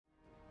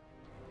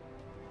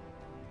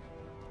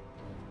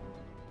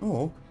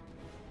Oh.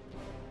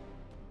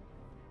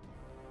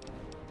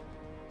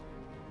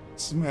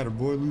 What's the matter,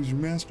 boy? Lose your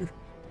master?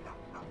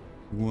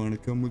 You want to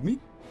come with me?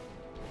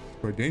 It's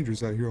quite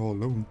dangerous out here all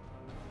alone.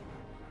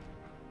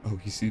 Oh,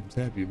 he seems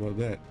happy about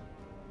that.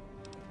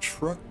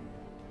 Truck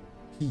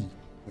key.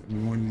 I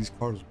mean, one of these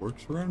cars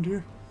works around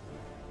here?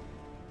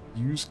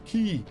 Use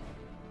key.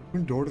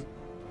 Open door to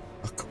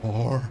a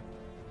car.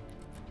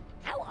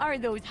 How are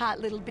those hot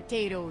little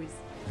potatoes?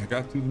 I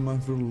got through them my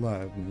foot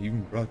alive and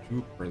even brought you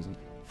a present.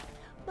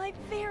 My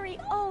very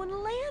own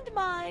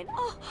landmine.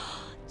 Oh,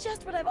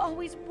 just what I've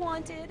always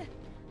wanted.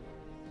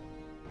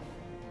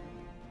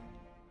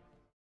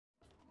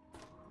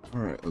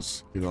 Alright,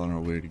 let's get on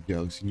our way to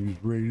Galaxy News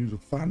Radio to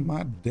find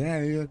my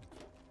dad.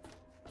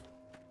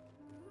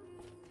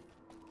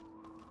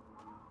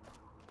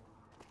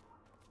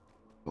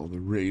 All the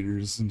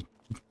raiders and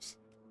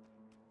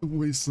the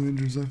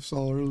wastelanders I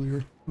saw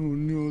earlier. Oh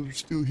no, they're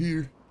still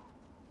here.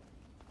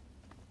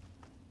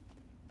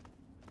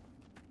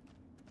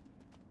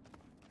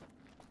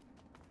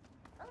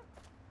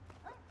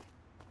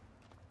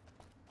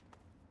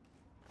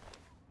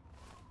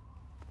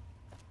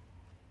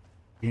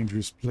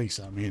 Dangerous place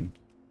I'm in.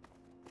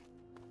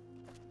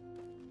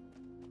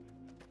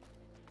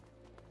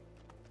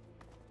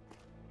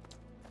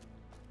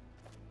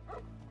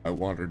 That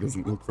water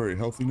doesn't look very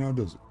healthy now,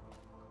 does it?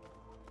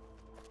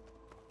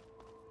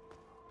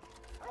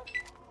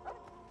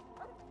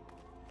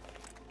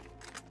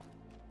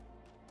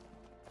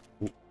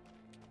 Oh,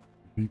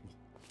 people.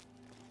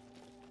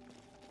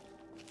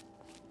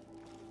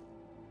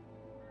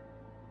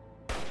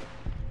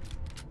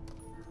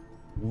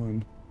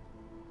 One.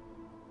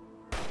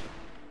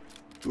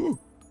 Ooh,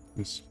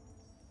 this.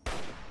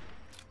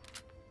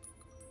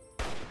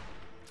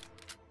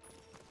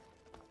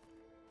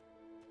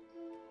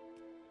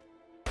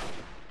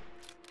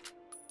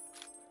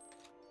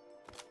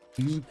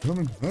 He's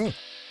coming up.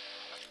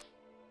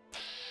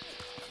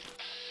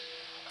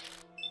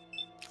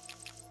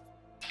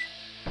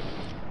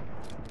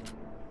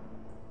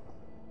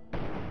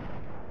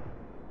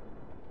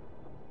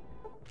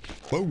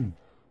 Boom.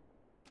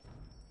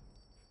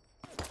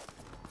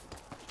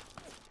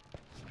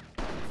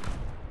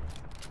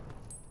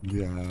 Got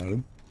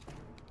him.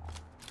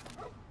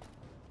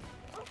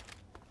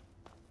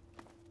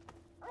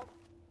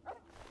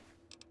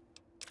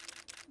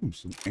 Ooh,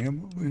 some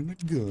ammo and a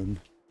gun.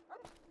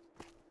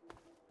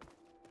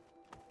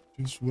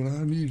 Just what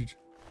I needed.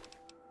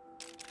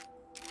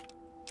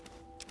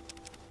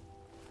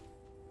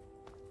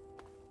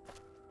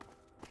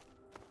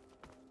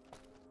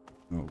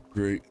 Oh,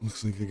 great.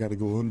 Looks like I gotta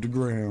go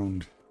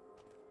underground.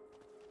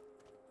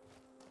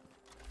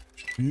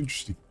 Should be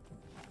interesting.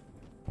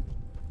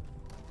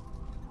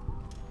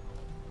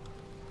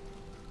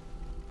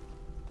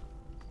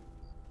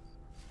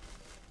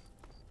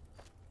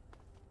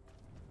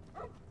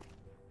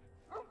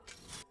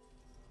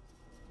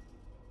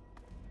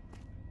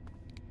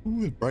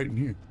 Ooh, it's bright in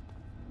here.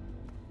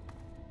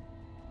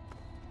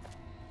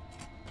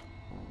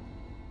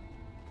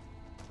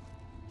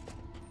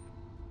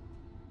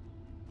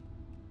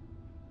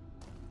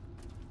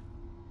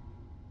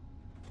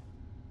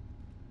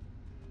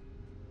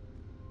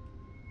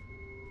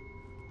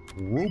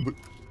 Robot.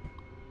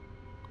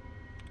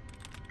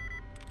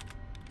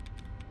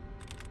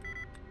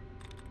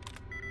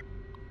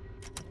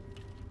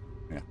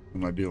 Yeah, I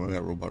might be on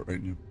that robot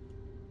right now.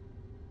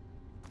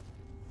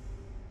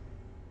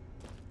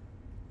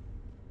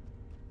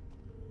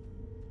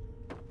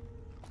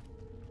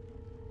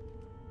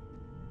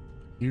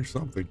 Hear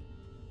something.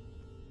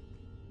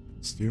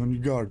 Stay on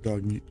your guard,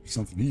 dog. There's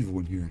something evil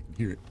in here. I can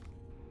hear it.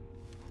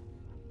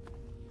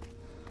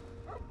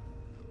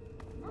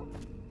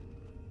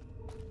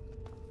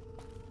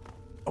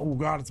 Oh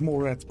god, it's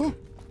more rats. Oh,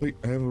 wait,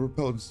 I have a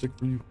repellent stick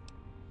for you.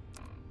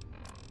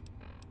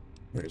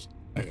 Where is it?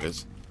 There it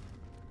is.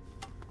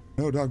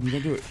 No, dog, you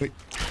don't do it. Wait.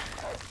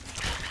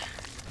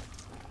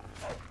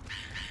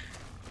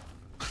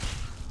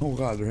 Oh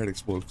god, their head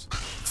explodes.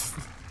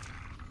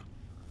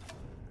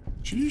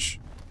 Sheesh.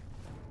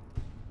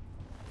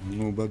 I don't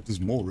know about this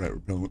mole rat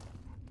repellent.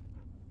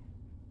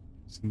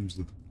 Seems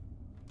a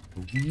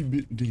wee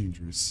bit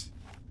dangerous.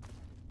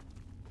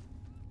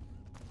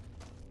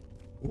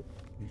 Oh,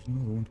 there's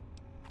another one.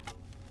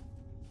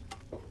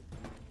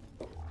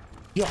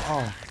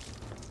 Yeah.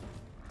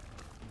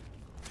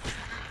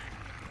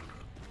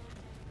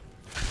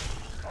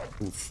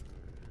 Oof.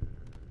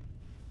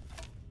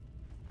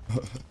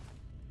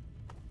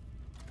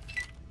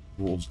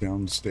 Rolls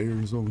down the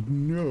stairs. Oh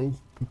no.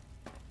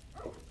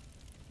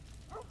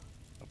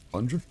 A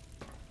plunger?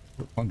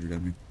 What plunger, I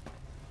mean?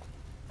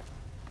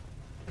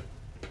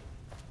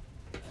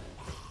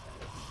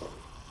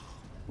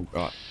 Oh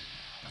god.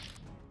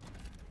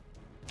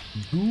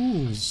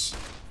 Ghouls.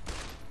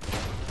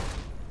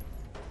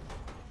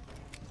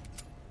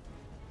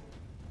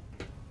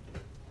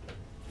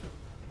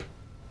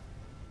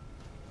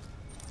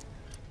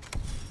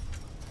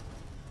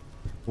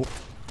 Oh.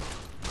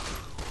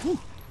 Whew.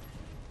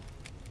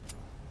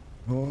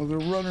 Oh, they're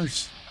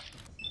runners.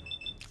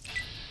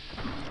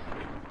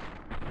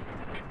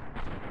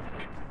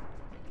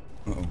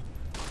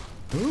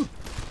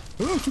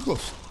 Oh, too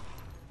close.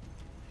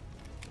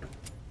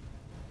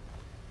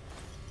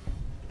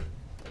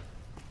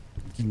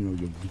 You know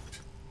your loot.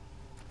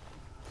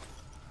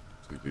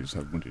 So they just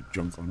have a bunch of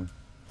junk on them.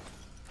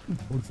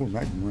 44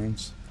 magnum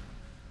rounds.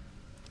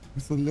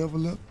 With a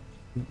level up,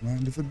 don't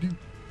mind if I do.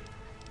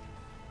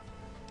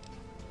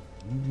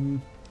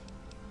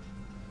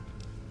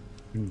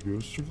 Here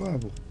goes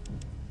survival.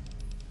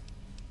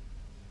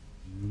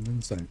 And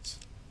then science.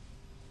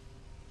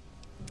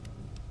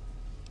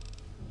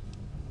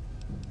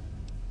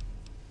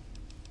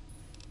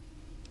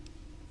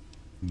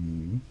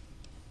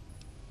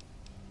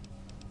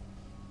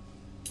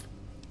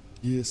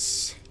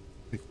 Yes.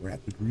 Quick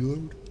rapid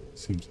reload.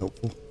 Seems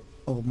helpful.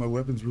 All of my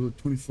weapons reload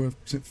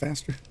 25%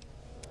 faster.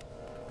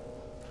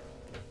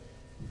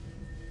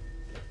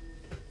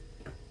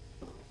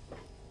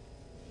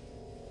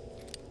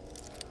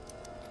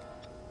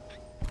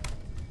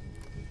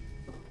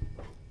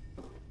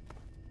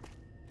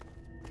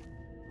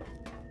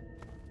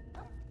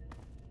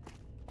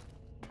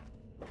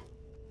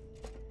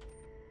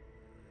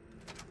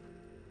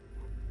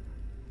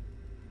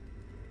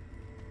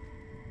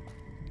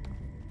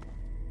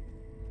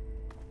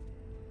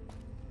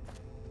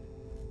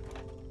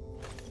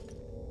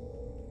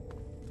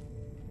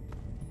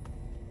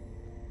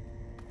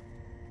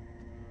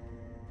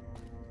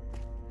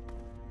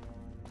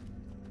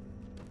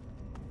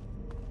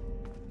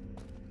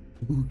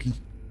 Spooky.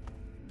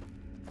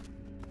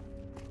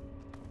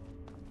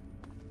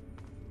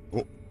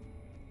 Oh.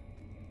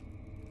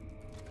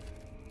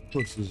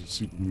 Plus, there's a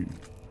super mutant.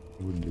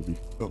 I wouldn't do it.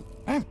 Oh.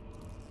 Ah!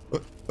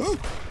 Oh!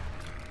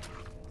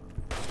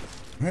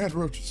 I had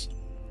roaches.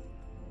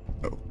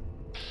 Oh.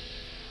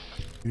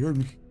 You heard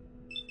me.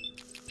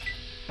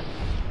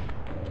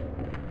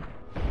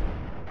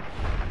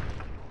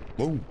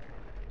 Whoa.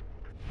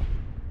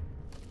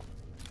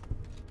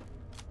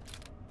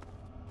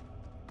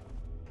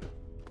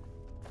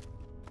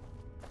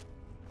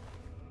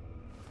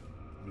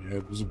 Yeah,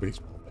 it was a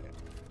baseball bat.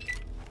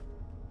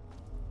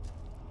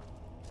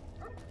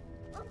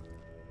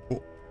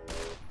 Oh.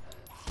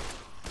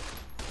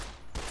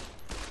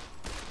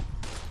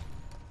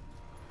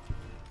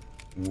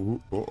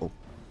 Ooh, uh-oh.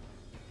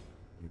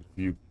 There's a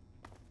few.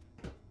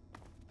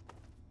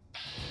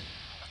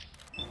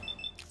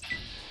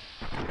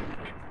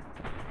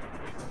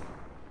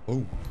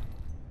 Oh.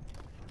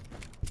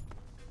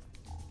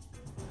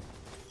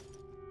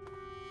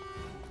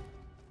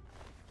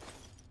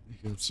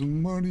 They got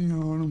some money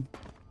on them.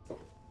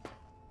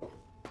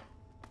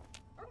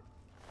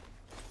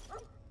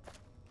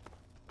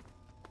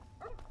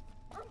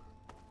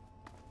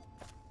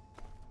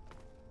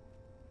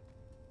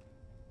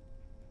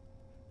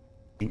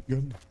 Paint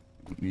gun?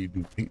 Don't need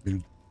no paint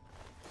gun.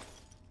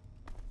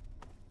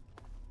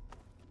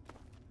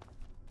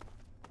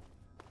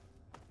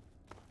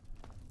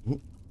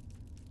 Oh.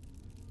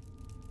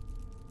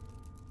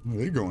 Why are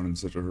they going in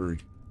such a hurry?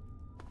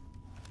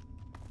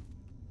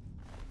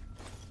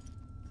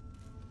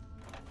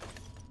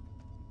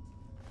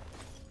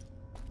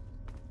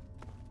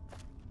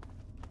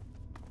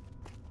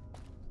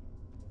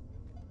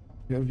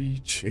 Heavy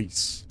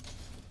chase.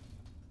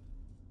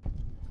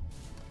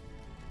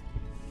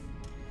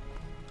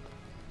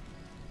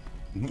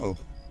 Uh-oh.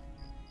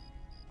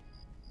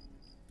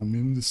 I'm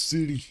in the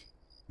city.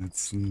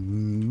 That's a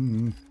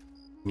little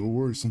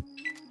worrisome.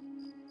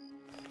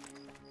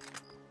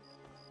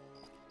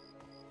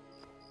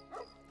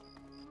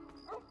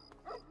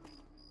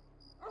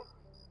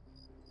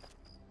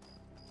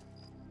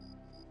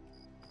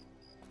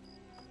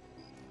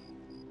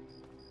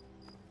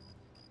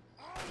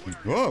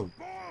 Whoa!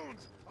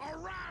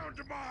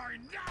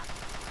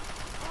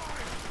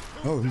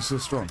 Oh, he's so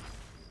strong.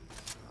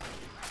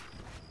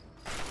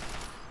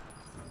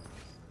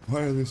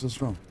 Why are they so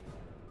strong?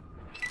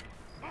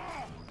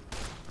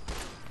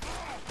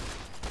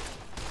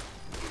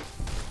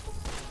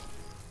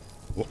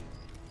 What?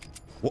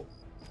 What?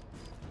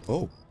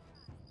 Oh,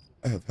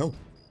 I have help.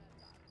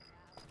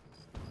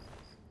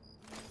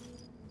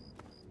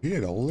 He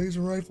had a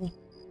laser rifle?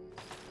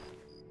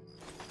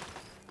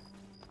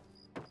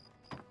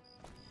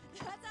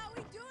 That's how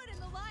we do it in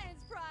the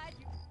Lion's Pride,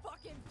 you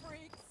fucking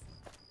freaks.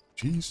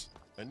 Jeez.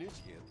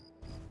 Initiate.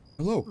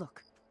 Hello.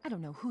 Look, I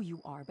don't know who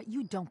you are, but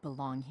you don't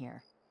belong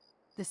here.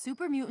 The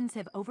super mutants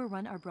have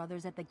overrun our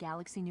brothers at the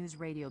Galaxy News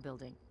radio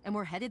building, and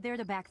we're headed there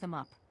to back them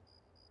up.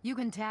 You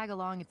can tag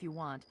along if you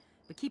want,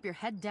 but keep your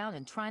head down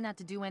and try not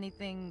to do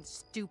anything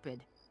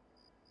stupid.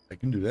 I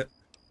can do that.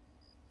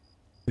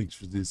 Thanks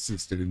for the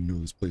assist. I didn't know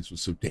this place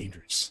was so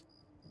dangerous.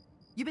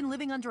 You've been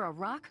living under a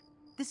rock?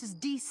 This is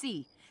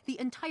DC. The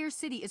entire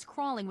city is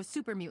crawling with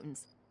super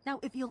mutants. Now,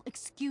 if you'll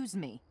excuse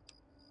me.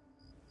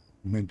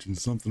 You mentioned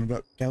something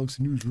about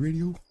Galaxy News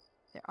Radio?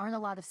 There aren't a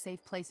lot of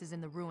safe places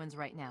in the ruins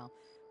right now,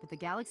 but the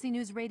Galaxy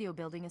News radio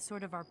building is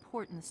sort of our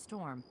port in the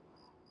storm.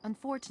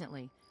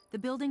 Unfortunately, the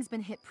building's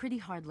been hit pretty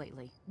hard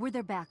lately. We're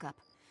their backup.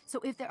 So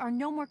if there are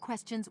no more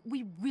questions,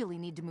 we really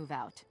need to move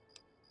out.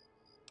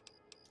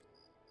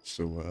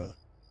 So,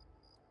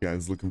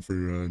 guys looking for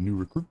new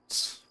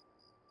recruits?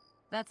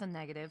 That's a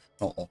negative.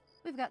 Uh-oh.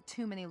 We've got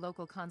too many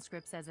local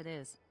conscripts as it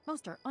is.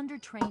 Most are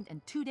undertrained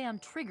and too damn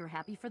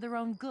trigger-happy for their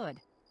own good.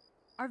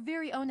 Our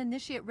very own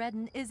Initiate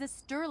Redden is a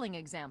sterling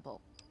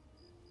example.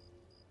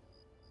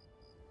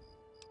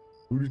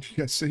 Who did you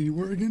guys say you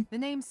were again? The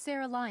name's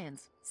Sarah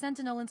Lyons,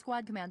 Sentinel and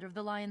Squad Commander of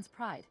the Lion's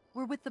Pride.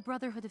 We're with the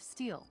Brotherhood of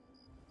Steel.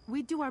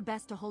 We do our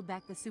best to hold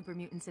back the super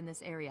mutants in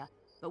this area,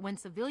 but when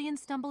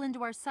civilians stumble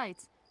into our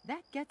sights,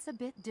 that gets a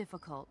bit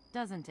difficult,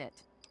 doesn't it?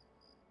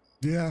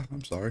 Yeah,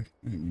 I'm sorry.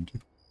 I didn't mean to.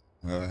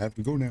 I have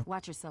to go now.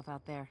 Watch yourself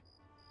out there.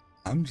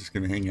 I'm just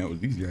gonna hang out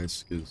with these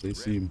guys because they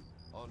seem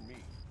On me.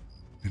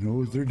 to know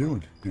what they're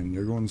doing, and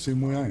they're going the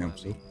same way I am.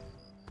 So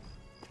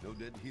No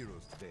dead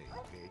heroes today,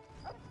 okay?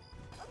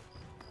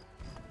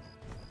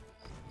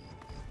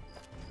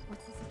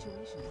 What's the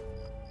situation?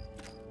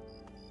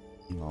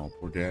 oh,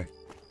 poor guy.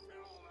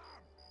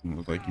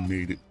 Look like he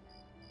made it.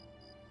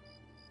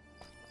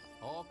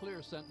 All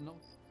clear, Sentinel.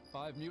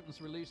 5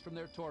 mutants released from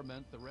their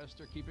torment. The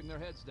rest are keeping their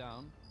heads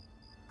down.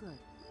 Good.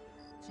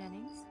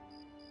 Jennings?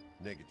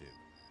 Negative.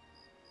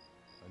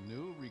 A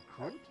new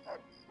recruit?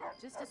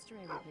 Just a stray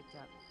we picked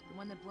up. The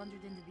one that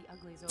blundered into the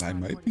uglies over I on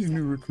might be a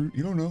new 42nd. recruit.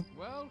 You don't know.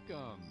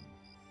 Welcome.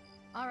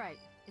 All right,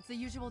 it's the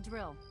usual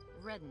drill.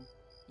 Redden,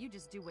 you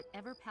just do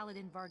whatever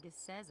Paladin Vargas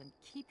says and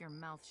keep your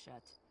mouth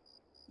shut.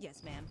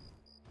 Yes, ma'am.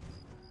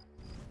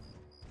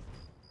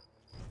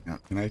 Now,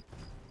 can I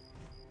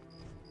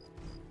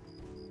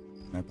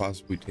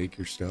possibly take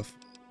your stuff?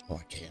 Oh,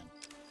 I can.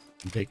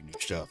 I'm taking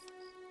your stuff.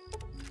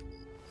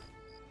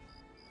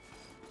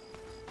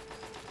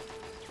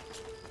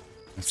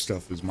 That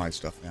stuff is my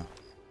stuff now.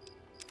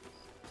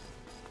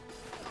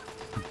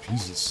 Oh,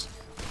 Jesus.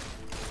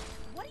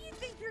 What do you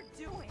think you're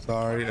doing?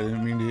 Sorry, I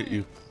didn't mean to hit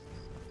you.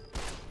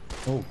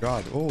 Oh,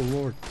 God. Oh,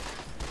 Lord.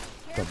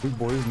 That big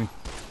boy, isn't he?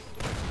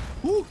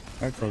 Woo!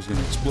 That car's gonna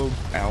explode.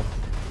 Ow.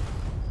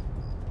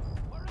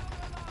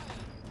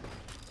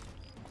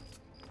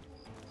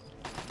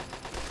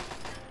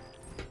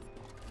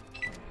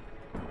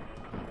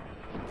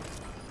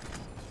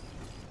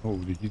 Oh,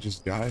 did he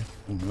just die?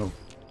 Oh no.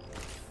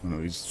 Oh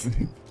no, he's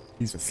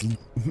he's asleep.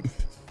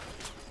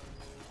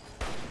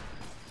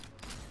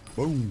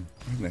 Boom!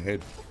 In the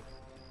head.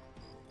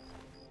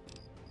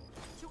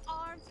 To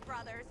arms,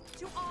 brothers!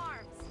 To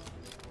arms!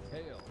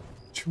 Hail.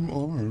 2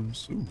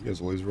 arms. Ooh, he has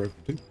a laser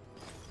rifle too.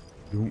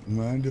 Don't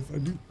mind if I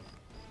do.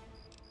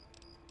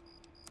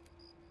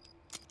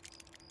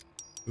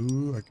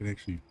 Ooh, I can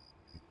actually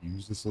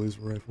use this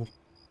laser rifle.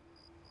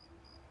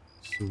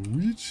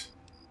 Sweet.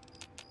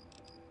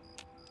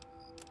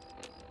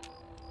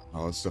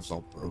 Oh, this stuff's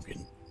all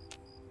broken.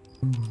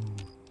 Ooh.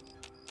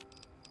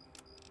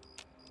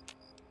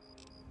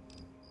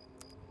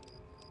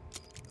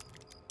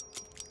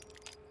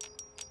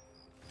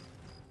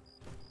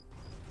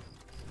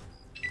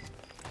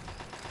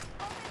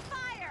 Open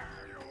fire!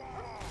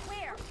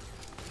 Where?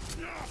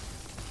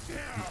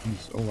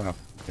 Jeez. Oh wow.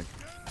 Okay.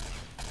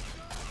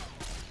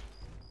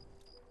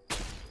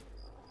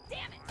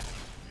 Damn it!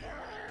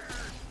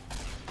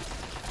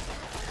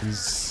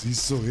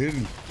 He's so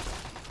hidden.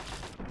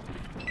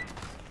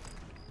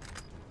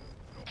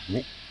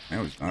 Whoa,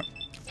 now he's not.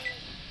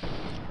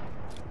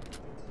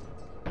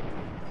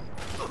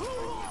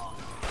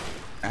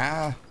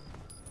 Ah!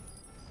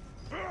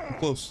 I'm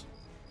close.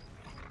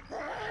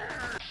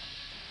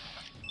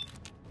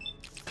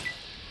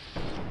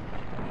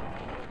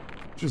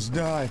 Just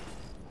die.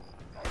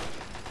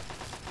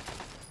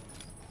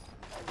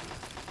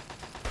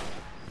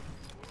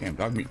 Damn,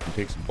 dog meat can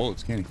take some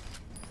bullets, can he?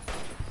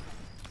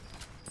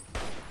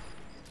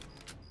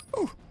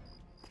 Oh!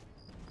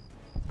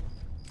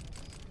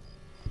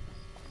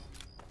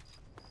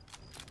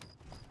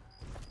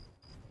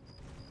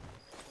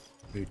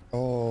 Take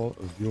all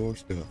of your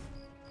stuff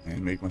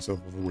and make myself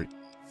overweight.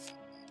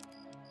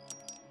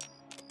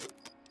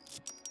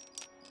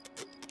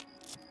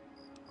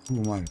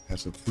 Who am I to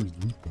pass up free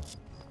loot though?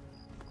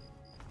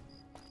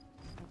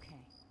 Okay,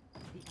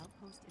 the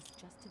outpost is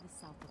just to the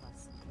south of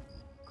us.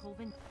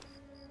 Colvin,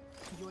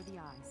 you're the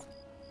eyes.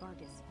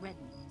 Vargas,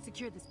 Redden,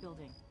 secure this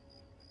building.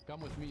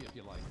 Come with me if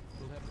you like.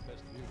 We'll have the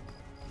best view.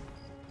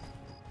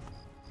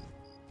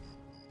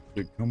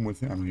 Did come with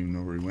him? I don't even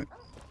know where he went.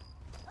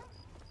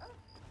 I'm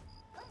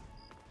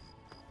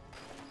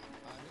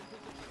in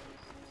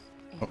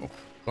position. Uh oh,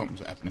 something's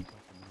happening.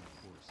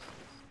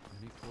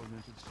 Many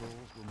tormented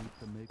souls will meet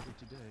the Maker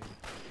today. They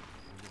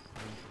will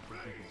claim for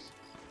forgiveness.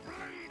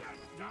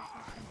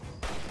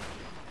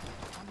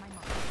 On my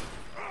mark.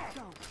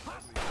 Go.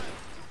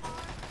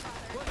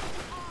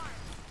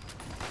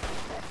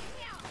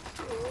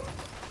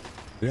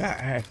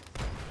 Yeah.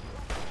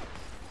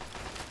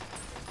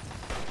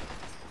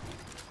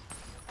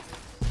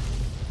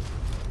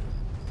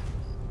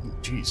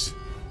 Jeez.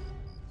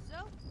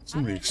 So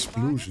many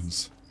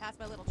explosions. Pass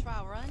my little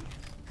trial run.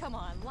 Come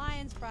on,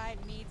 Lion's Pride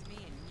needs me,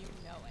 and you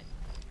know it.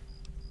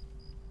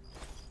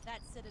 That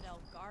Citadel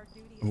guard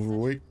duty is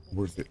Overweight,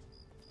 worth it.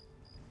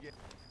 Yeah,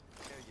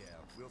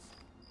 we'll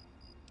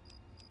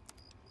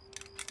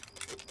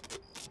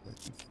I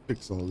can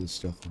fix all this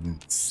stuff and then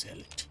sell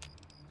it.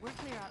 We're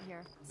clear out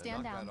here. then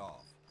Stand knock down. that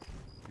off.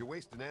 You're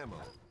wasting ammo.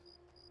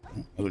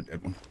 Another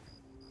dead one.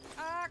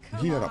 Ah, He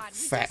come had a on.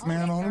 fat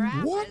man on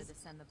him? What? To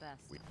send the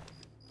best. We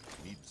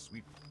need to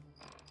sweep.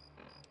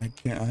 I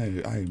can't.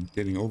 I am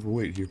getting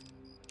overweight here.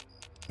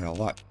 By a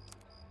lot.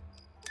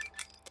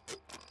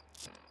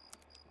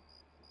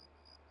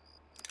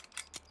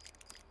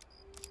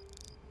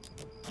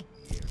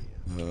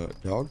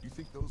 Dog? You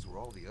think those were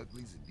all the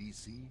uglies in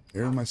D.C.?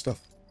 Airing my stuff.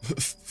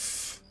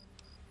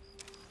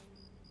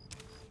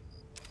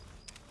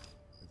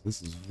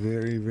 This is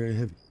very, very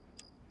heavy.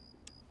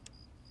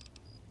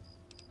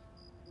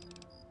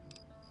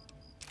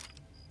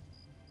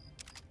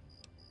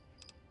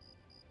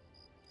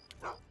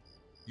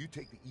 You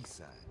take the east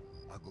side.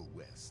 I'll go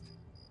west.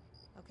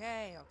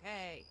 Okay,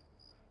 okay.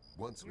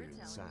 Once we're You're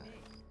telling inside. me.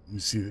 Let me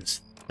see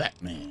this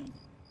fat man.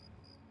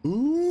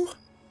 Ooh.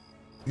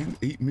 And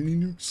 8 mini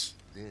nukes.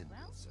 Then Well,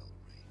 we'll celebrate.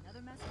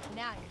 Another message.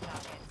 Now you're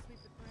talking. Sweep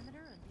the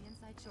perimeter and be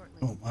inside shortly.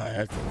 Oh my,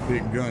 that's a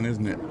big gun,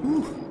 isn't it?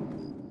 Ooh.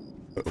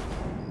 Uh-oh.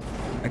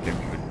 I can't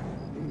do it.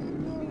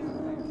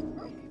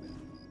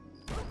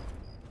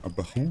 A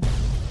bahoon?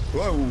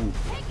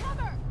 Whoa. Take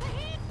cover! The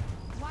heat!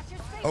 Watch your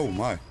space. Oh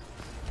my.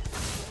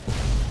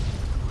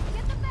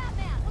 Get the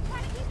Batman! We'll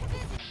try to keep you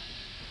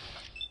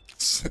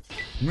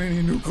busy.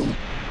 Mini nuke him.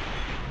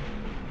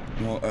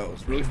 Well, that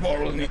was really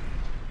far, wasn't it?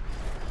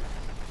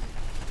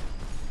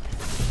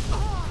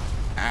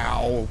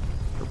 Ow.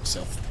 Hurt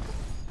himself.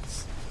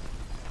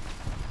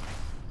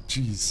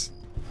 Jeez.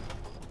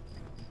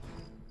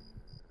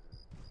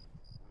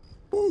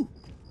 Woo.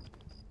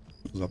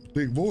 That was a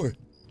big boy.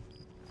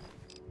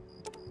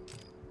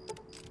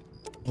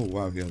 Oh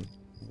wow, he had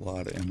a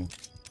lot of ammo.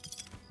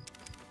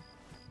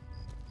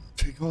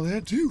 Take all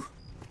that too.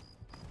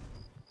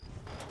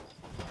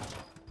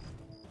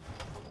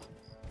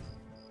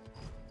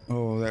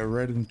 Oh, that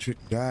Redden chick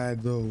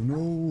died though.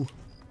 No.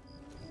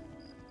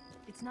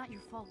 It's not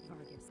your fault,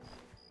 Vargas.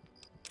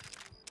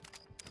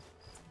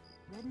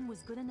 Redden was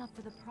good enough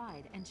for the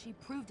Pride, and she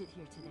proved it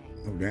here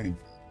today. Oh dang.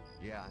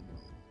 Yeah, I know.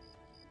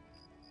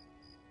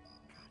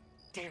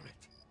 God damn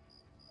it.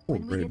 Poor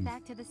When we get Redden.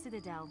 back to the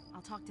Citadel,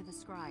 I'll talk to the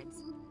scribes.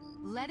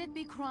 Let it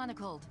be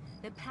chronicled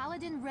that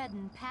Paladin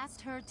Redden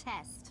passed her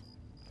test.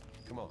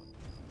 Come on.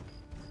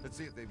 Let's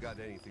see if they've got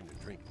anything to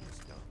drink in this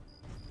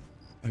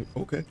dump.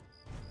 Okay.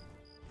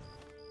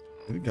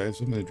 I think I have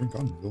something to drink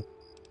on me though.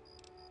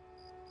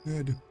 Yeah,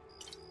 I do.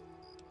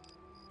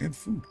 And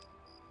food.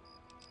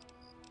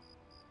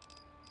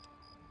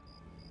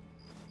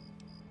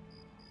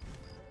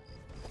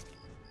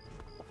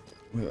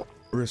 Well,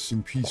 rest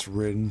in peace,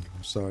 Redden.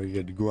 I'm sorry you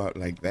had to go out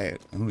like that.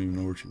 I don't even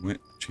know where she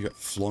went. She got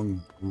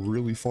flung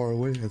really far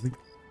away, I think.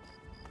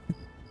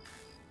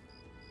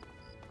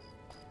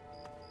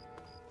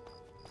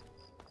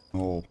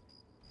 Oh.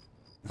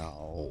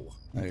 Oh.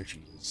 There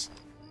she is.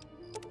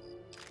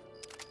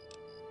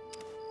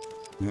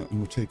 Yeah, I'm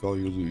gonna take all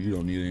your loot. You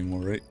don't need any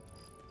more, right?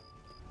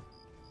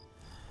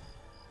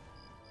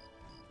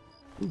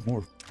 Ooh,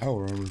 more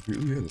power armor for you.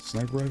 Ooh, yeah, the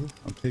sniper rifle.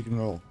 I'm taking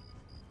it all.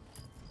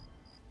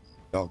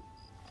 Dog.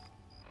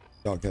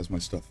 Dog has my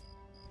stuff.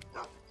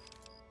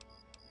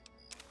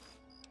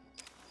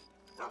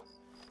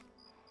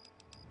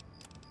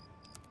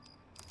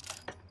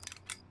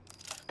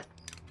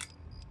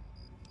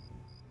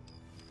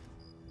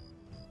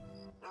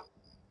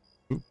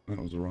 Oop, that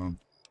was wrong.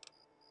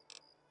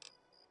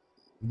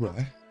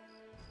 Right.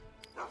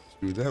 Let's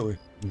do it that way.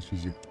 Much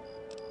easier.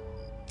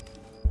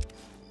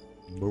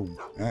 Boom.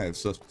 I have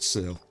stuff to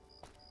sell.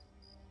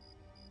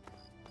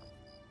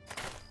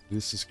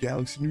 This is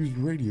Galaxy News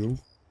Radio.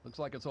 Looks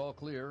like it's all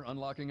clear.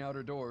 Unlocking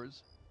outer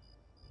doors.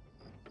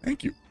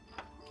 Thank you.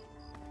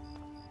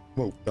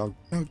 Whoa, dog.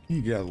 Dog, can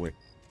you get out of the way?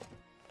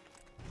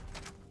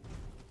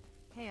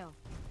 Hail.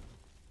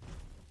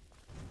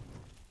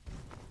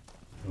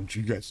 Don't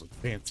you guys look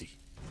fancy?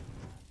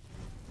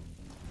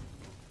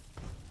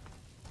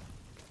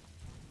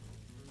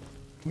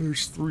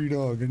 Where's Three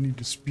Dog? I need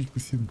to speak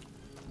with him.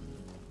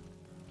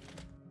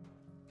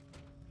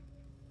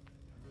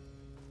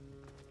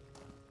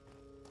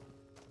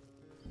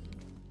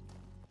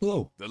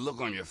 Hello. The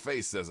look on your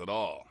face says it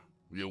all.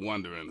 You're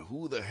wondering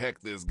who the heck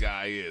this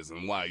guy is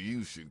and why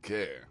you should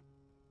care.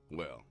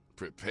 Well,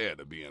 prepare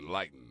to be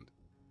enlightened.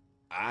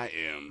 I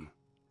am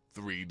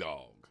Three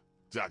Dog,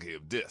 jockey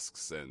of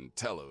discs and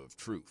teller of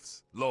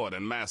truths, lord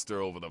and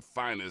master over the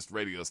finest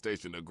radio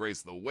station to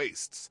grace the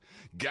wastes,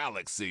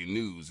 Galaxy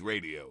News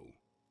Radio.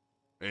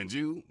 And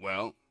you,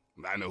 well,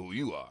 I know who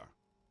you are.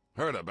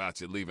 Heard about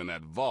you leaving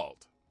that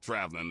vault,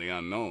 traveling the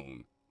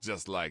unknown,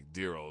 just like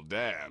dear old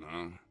Dad,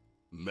 huh?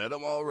 Met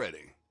him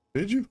already.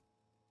 Did you?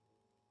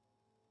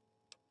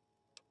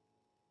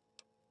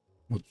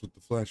 What's with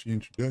the flashy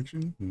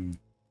introduction?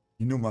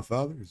 You know my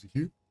father? Is he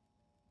here?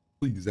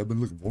 Please, I've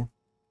been looking for him.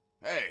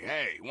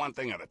 Hey, one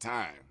thing at a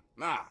time.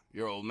 Nah,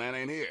 your old man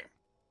ain't here.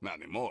 Not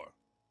anymore.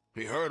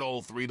 He heard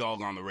old Three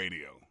Dog on the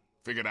radio.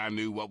 Figured I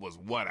knew what was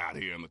what out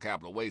here in the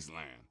capital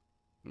wasteland.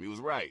 And he was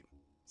right,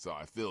 so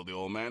I filled the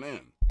old man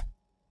in.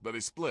 But he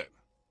split.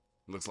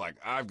 Looks like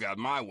I've got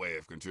my way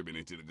of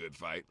contributing to the good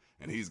fight,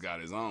 and he's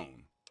got his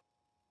own.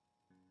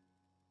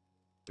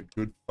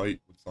 The good fight.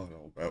 What's that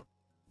all about?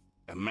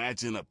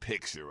 Imagine a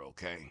picture,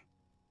 okay?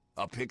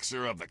 A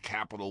picture of the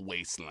Capital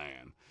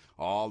Wasteland.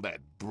 All that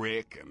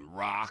brick and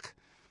rock.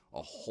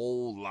 A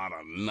whole lot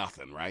of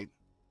nothing, right?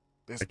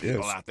 There's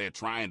people out there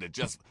trying to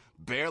just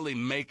barely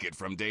make it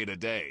from day to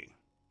day.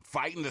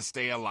 Fighting to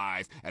stay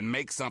alive and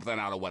make something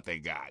out of what they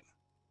got.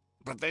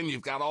 But then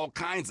you've got all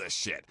kinds of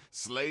shit.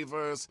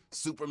 Slavers,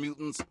 super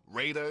mutants,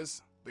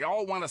 raiders. They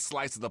all want a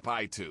slice of the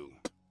pie too.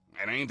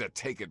 And aim to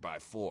take it by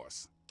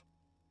force.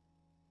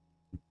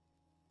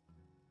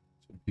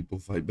 So people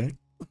fight back?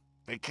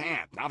 They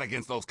can't. Not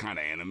against those kind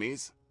of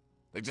enemies.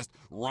 They just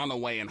run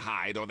away and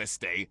hide, or they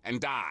stay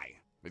and die.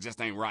 It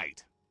just ain't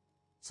right.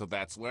 So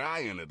that's where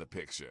I enter the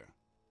picture.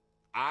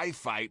 I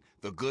fight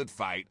the good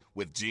fight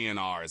with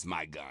GNR as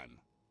my gun.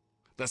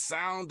 The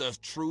sound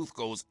of truth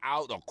goes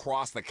out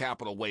across the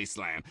Capital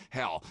Wasteland.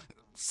 Hell,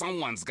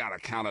 someone's got to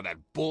counter that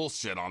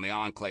bullshit on the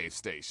Enclave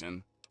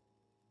station.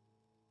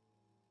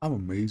 I'm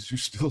amazed you're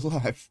still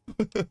alive.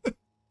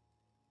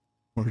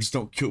 Words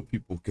don't kill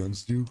people,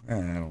 guns do. I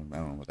don't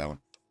know about that one.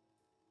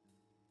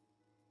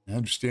 I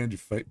understand your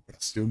fight, but I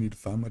still need to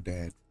find my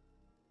dad.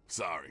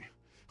 Sorry.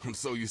 I'm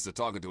so used to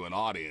talking to an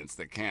audience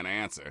that can't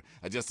answer,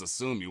 I just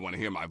assume you want to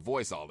hear my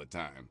voice all the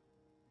time.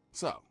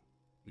 So,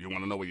 you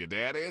want to know where your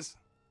dad is?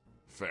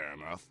 Fair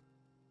enough.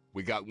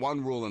 We got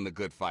one rule in the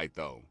good fight,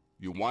 though.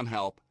 You want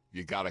help,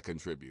 you gotta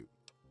contribute.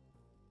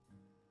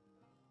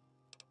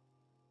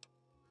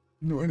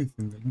 You know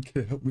anything that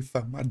can help me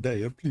find my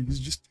dad, please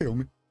just tell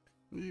me.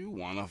 You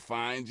want to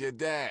find your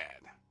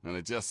dad, and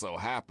it just so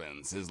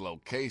happens his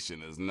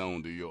location is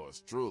known to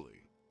yours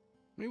truly.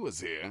 He was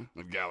here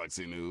at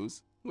Galaxy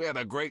News. We had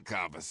a great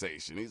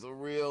conversation. He's a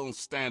real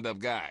stand-up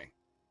guy.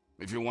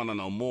 If you want to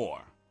know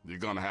more, you're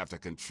gonna have to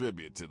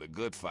contribute to the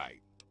good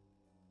fight.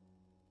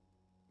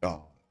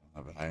 Oh, I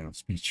have an iron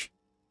speech.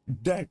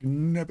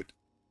 Dagnabbit.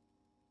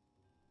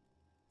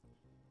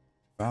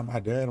 If I'm my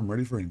dad, I'm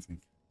ready for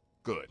anything.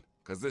 Good,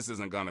 because this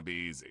isn't gonna be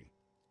easy.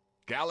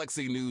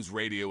 Galaxy News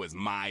Radio is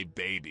my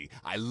baby.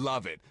 I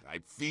love it. I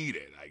feed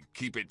it. I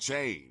keep it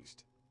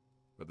changed.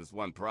 But there's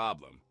one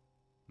problem.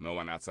 No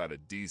one outside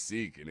of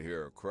DC can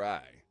hear her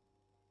cry.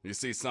 You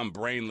see, some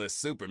brainless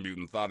super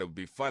mutant thought it would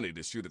be funny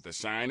to shoot at the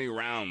shiny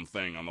round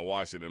thing on the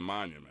Washington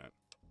Monument.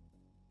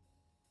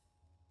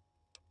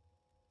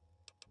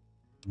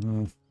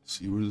 Well,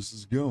 see where this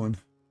is going.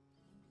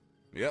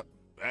 Yep,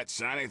 that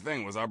shiny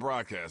thing was our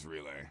broadcast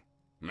relay.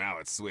 Now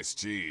it's Swiss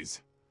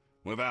cheese.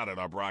 Without it,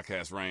 our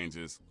broadcast range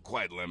is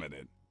quite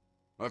limited.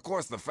 Of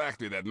course, the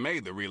factory that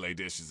made the relay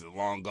dishes is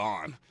long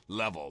gone,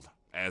 leveled,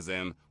 as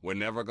in, we're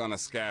never gonna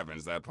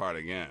scavenge that part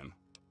again.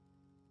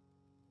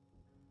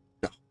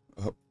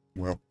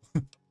 Well,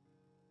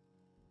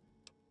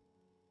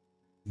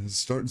 it's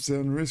starting to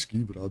sound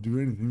risky, but I'll do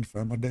anything to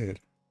find my dad.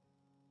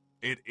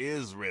 It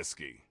is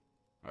risky.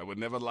 I would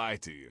never lie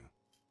to you.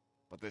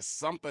 But there's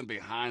something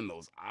behind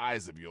those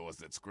eyes of yours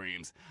that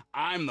screams,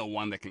 I'm the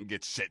one that can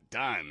get shit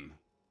done.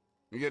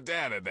 Your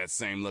dad had that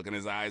same look in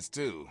his eyes,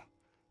 too.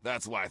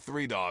 That's why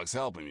Three Dog's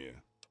helping you.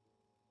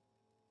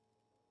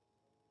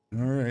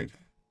 All right.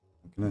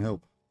 How can I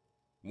help?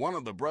 One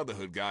of the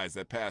Brotherhood guys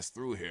that passed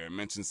through here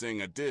mentioned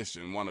seeing a dish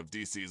in one of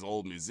DC's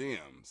old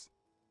museums.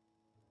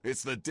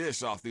 It's the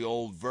dish off the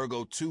old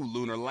Virgo 2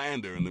 lunar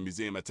lander in the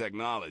Museum of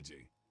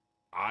Technology.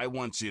 I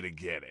want you to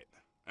get it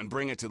and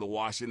bring it to the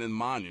Washington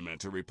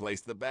Monument to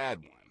replace the bad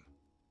one.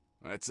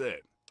 That's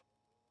it.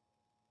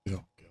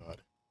 Oh,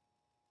 God.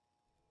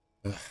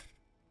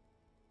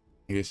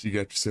 I guess you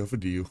got yourself a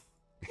deal.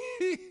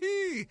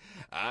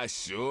 I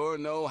sure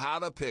know how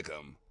to pick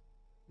 'em.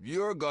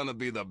 You're gonna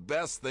be the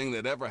best thing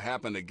that ever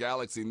happened to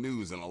Galaxy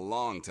News in a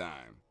long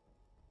time.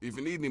 If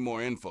you need any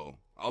more info,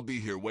 I'll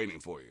be here waiting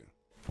for you.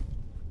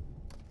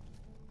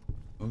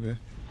 Okay.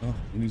 Oh,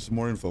 you need some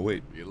more info.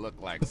 Wait. You look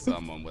like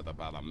someone with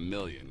about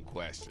 1,000,000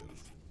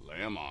 questions. Lay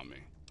 'em on me.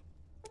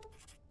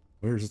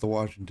 Where's the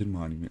Washington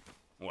Monument?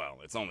 Well,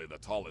 it's only the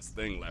tallest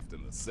thing left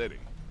in the city.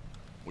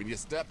 When you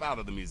step out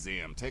of the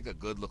museum, take a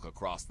good look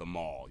across the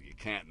mall. You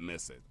can't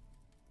miss it.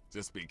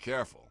 Just be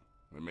careful.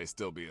 There may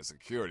still be a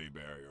security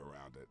barrier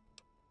around it.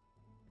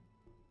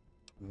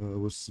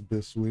 What's the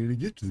best way to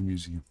get to the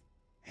museum?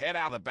 Head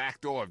out the back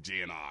door of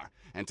GNR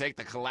and take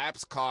the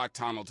collapsed car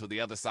tunnel to the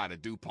other side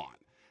of DuPont.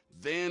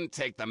 Then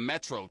take the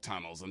metro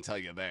tunnels until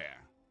you're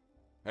there.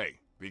 Hey,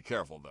 be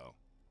careful, though.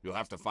 You'll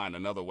have to find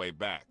another way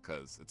back,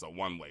 because it's a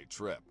one-way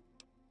trip.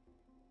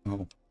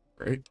 Oh,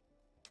 great.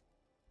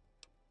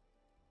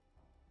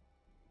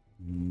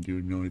 Do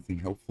you know anything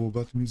helpful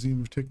about the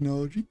Museum of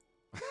Technology?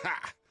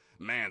 Ha!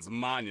 Man's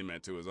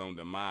monument to his own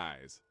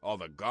demise. All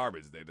the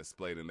garbage they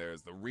displayed in there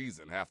is the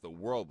reason half the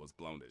world was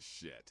blown to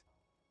shit.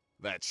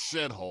 That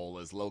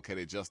shithole is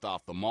located just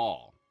off the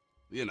mall.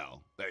 You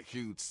know, that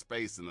huge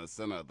space in the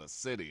center of the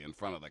city in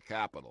front of the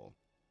Capitol.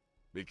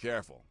 Be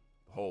careful.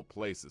 The whole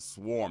place is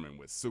swarming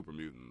with super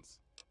mutants.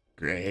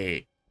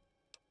 Great.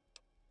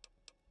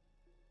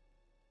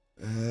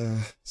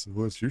 So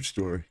what's your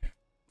story?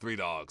 Three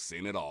Dogs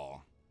seen it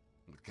all.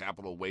 The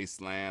Capital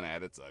Wasteland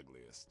at its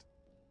ugliest.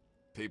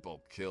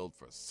 People killed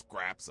for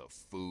scraps of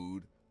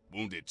food,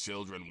 wounded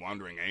children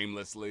wandering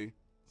aimlessly.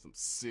 Some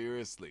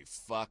seriously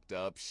fucked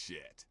up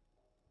shit.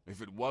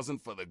 If it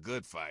wasn't for the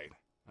good fight,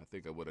 I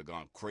think I would have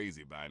gone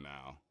crazy by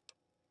now.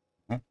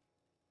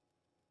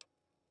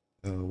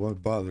 Why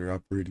bother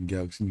operating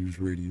Galaxy News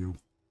Radio?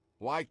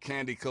 Why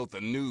candy coat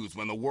the news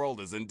when the world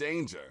is in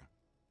danger?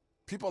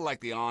 People like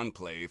the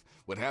Enclave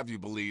would have you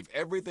believe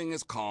everything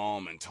is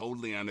calm and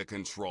totally under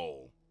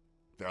control.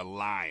 They're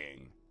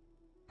lying.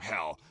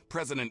 Hell,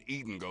 President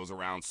Eden goes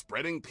around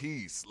spreading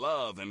peace,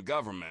 love, and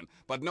government,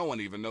 but no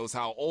one even knows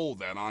how old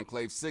that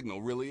Enclave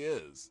signal really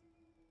is.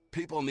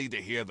 People need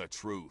to hear the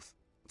truth.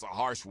 It's a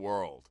harsh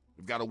world.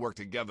 We've got to work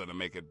together to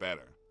make it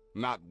better.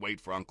 Not wait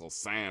for Uncle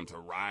Sam to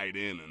ride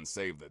in and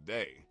save the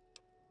day.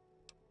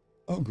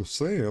 Uncle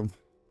Sam?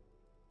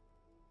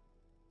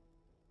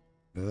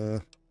 Yeah.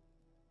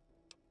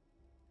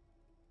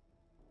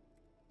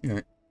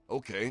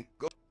 Okay,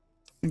 go. I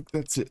think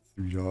that's it,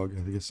 3Dog.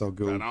 I guess I'll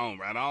go. Right on,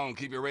 right on.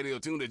 Keep your radio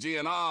tuned to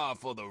GNR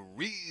for the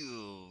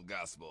real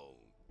gospel.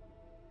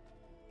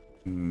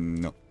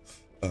 No.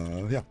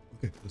 Yeah.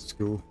 Okay, let's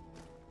go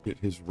get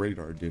his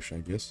radar dish, I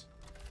guess.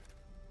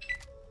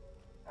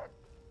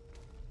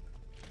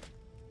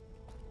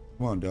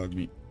 Come on, dog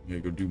meat. Yeah,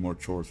 go do more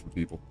chores for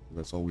people.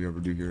 That's all we ever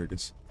do here, I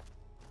guess.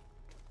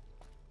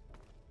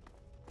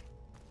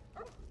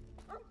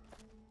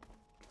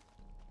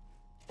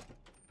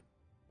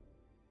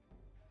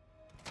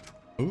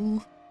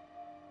 Oh,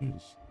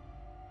 it's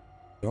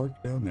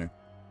dark down there.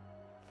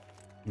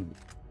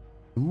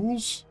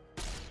 Ghouls?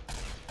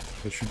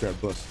 Let's shoot that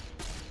bus.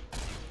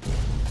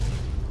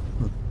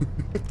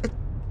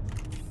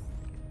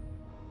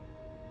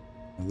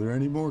 Are there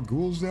any more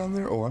ghouls down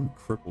there? Oh, I'm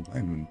crippled.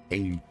 I'm in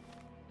pain.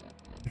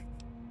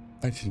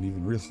 I didn't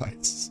even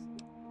realize.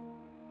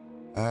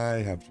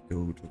 I have to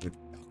go to the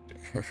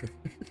doctor.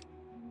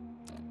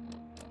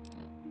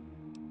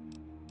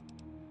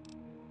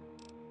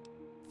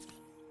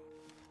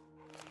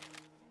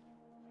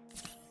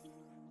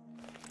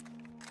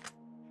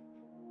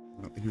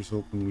 Well, here's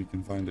hoping we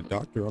can find a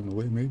doctor on the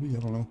way, maybe? I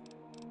don't know.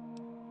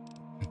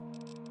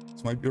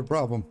 This might be a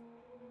problem.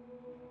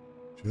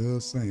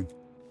 Just saying.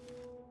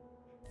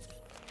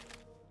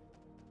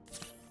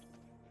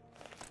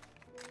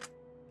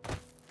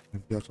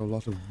 I've got a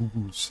lot of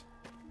boo-boos.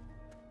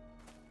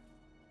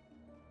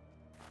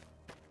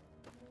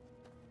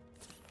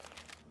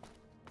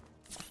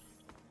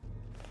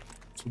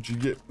 That's what you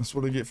get. That's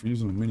what I get for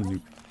using a mini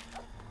nuke.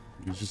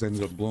 I just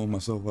ended up blowing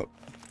myself up.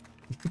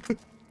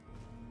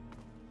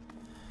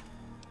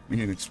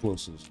 Me and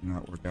explosives do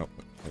not work out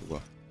quite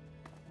well.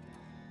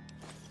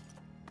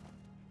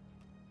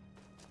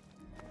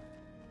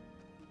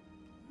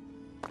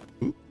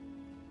 Ooh.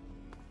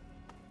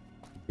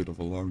 A bit of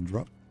a long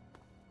drop.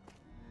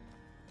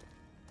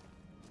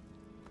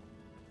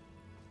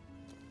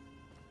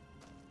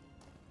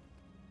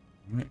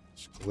 Alright,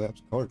 let's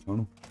collapse car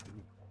tunnel.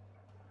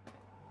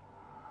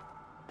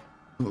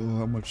 Oh,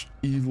 how much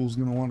evil's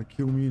gonna want to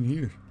kill me in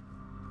here?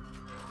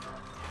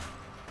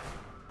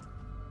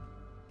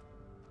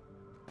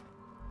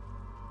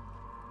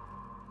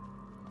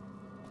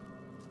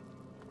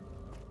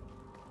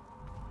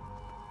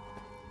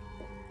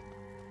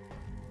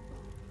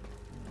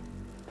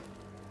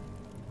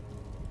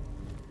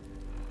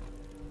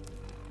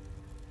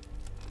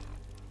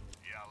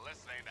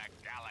 Listening to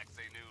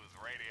Galaxy News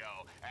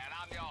Radio, and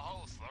I'm your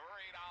host,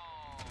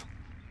 Ragdolls,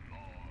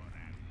 Lord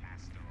and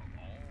Master of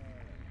all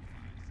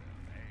myself.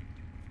 Hey,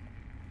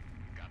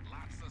 got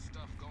lots of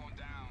stuff going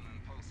down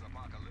in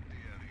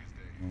post-apocalyptia these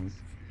days.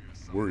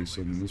 Oh,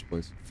 worrisome in this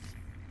place.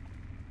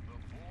 The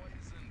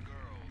boys and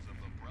girls of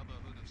the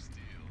Brotherhood of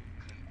Steel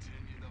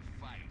continue to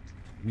fight.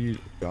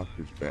 Need a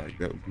doctor's bag.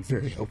 That would be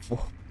very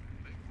helpful.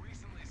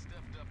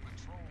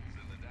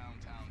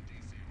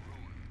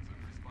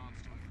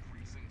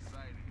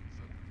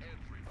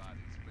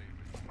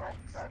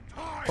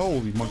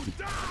 Holy monkey.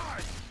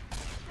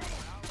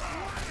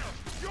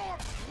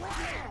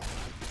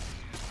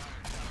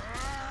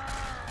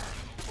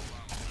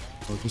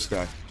 Oh, just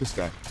die. Just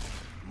die.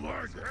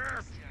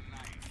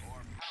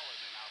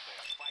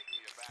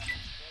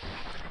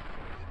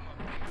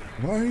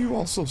 Why are you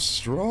all so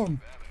strong?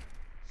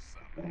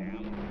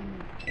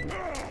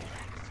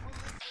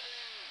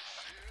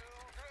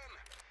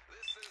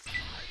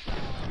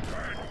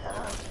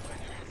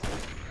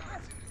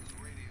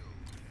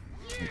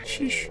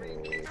 Sheesh.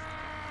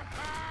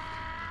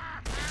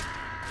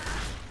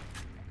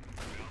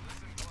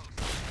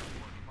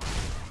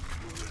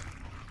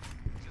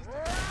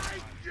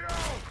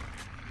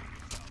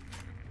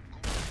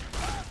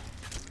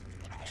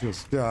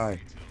 Just die.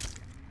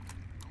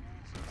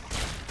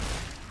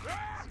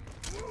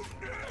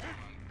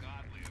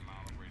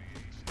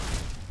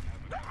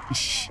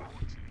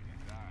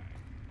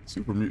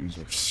 Super mutants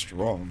are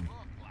strong.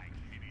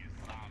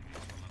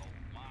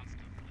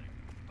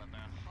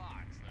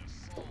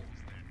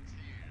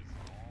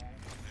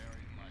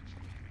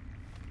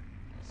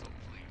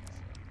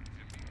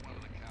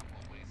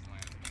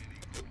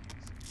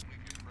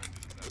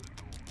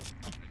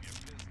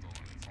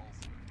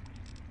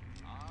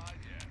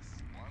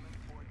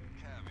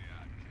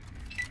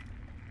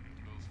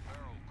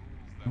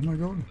 Where am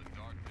I going?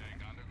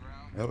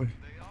 That way.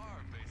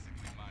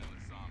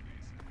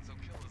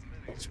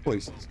 This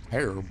place is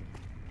terrible.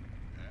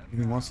 He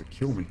even wants to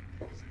kill me.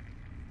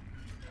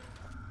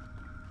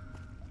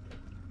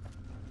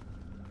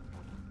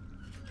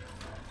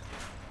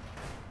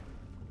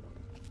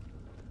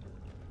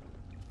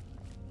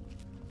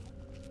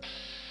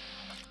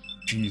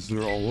 Jeez,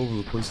 they're all over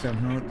the place down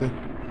here, aren't they?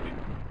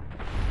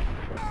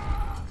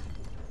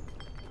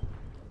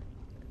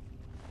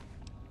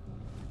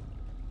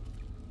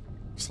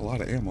 It's a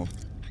lot of ammo.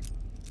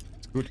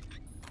 It's good.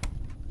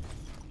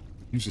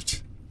 Use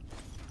it.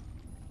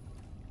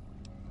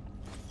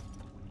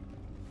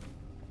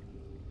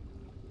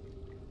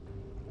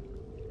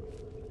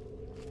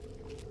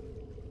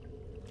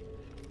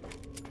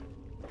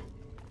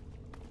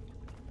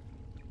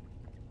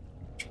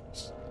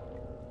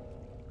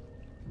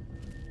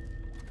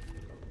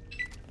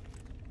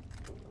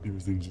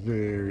 Everything's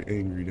very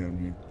angry down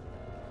here.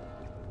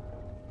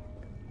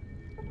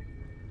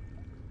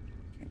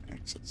 Can't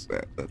access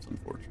that. That's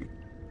unfortunate.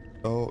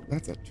 Oh,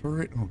 that's a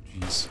turret. Oh,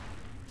 jeez.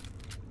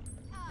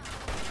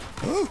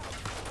 Oh!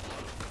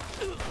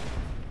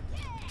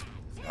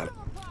 Got it.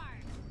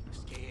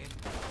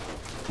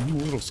 I'm a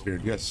little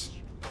scared, yes.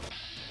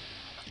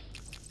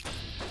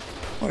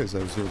 Why is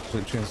that a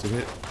 0% chance to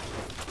hit?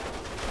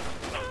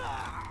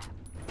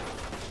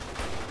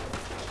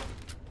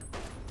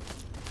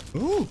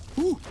 Oh!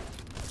 Ooh!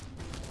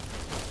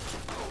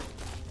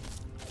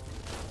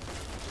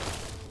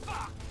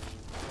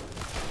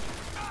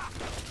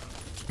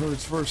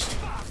 Turrets first.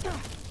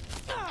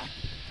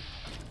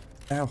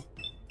 Ow.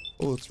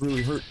 Oh, it's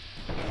really hurt.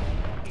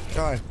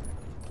 Die.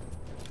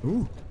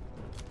 Ooh.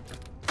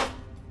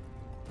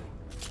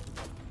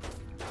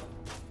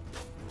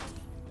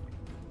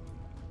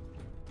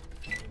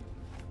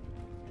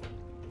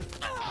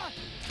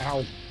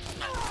 Ow.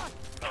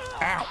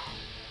 Ow.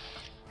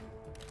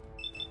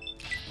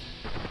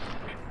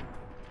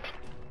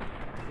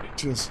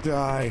 Just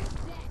die.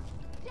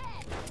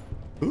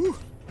 Ooh.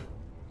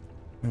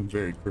 I'm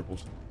very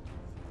crippled.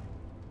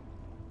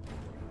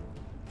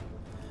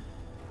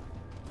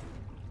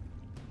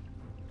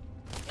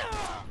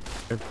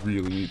 I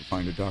really need to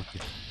find a doctor.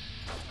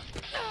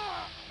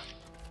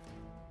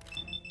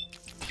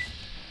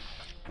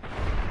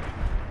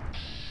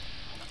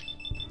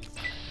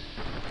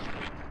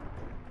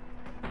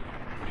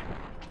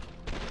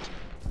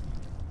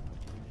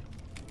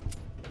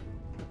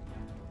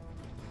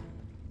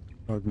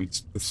 Dog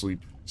needs to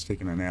sleep. He's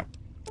taking a nap.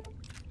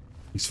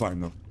 He's fine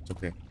though. It's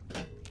okay.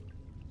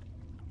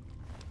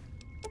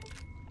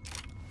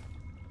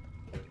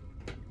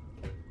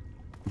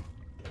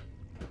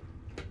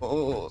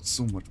 Oh,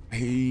 so much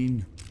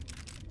pain.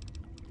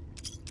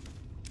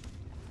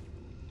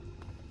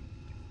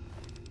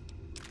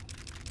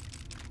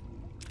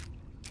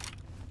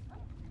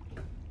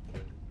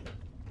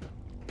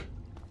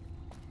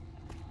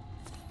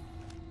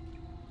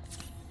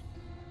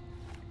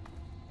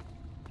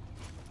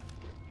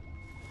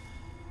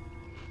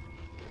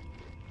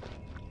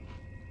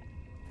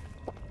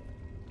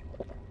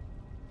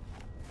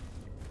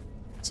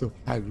 So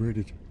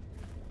hydrated.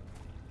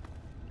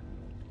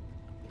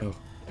 Oh,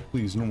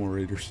 please, no more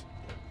raiders.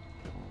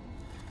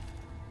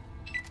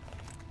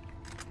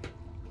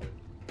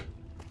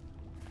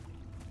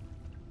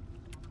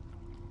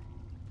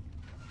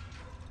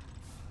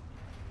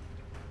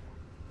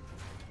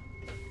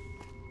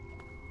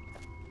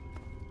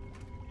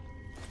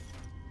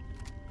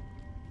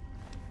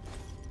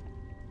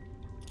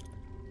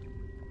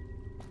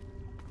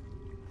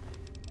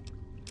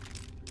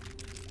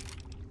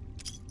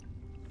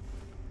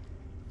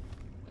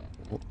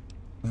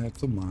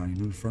 That's a mine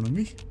in front of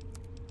me.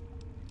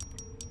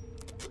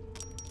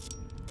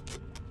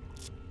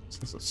 This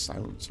has a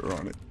silencer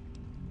on it.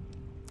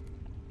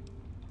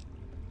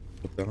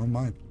 Put that on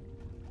mine.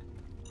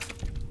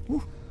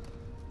 Whew.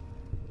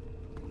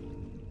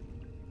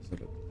 Is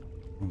that a...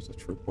 Oh, it's a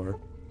tripwire.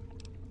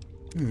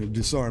 I'm gonna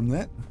disarm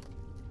that.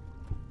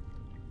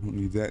 Don't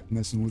need that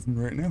messing with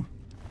me right now.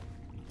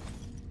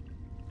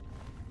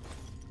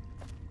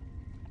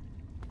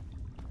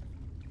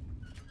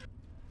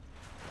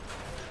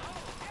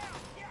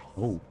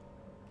 Oh.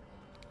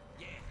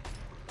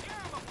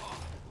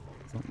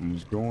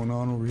 Something's going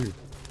on over here.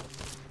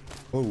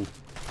 Oh.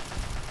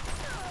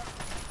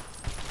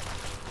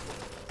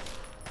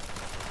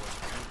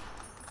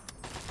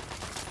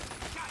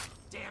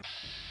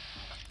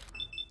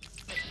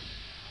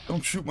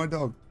 Don't shoot my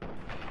dog.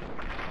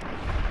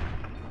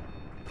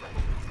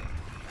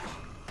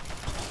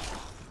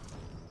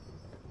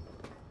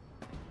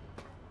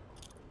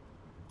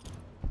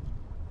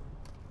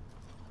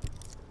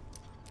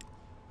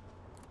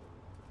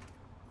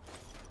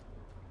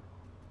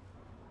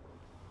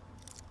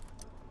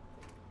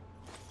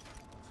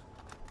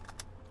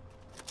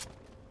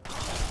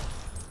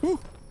 Whew.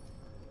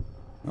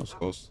 That was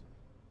close.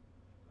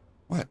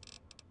 What?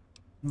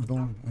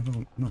 No, I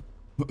don't know.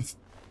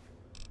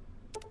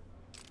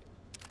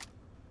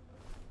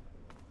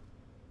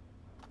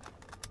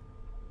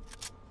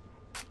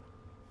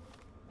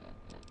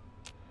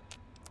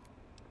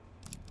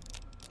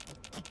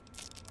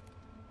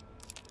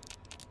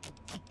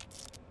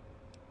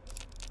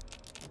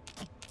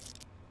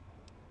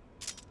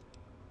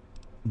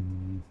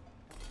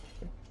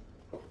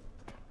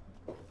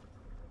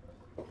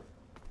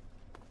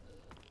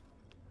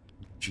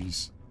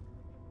 Jeez.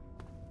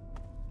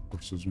 Of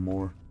course there's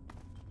more.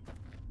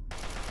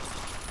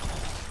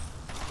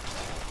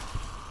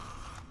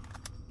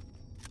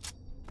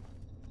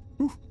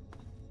 Whew.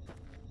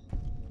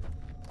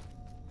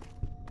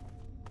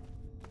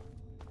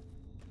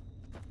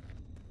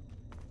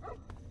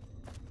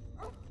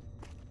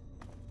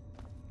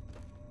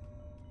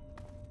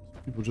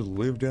 People just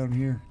live down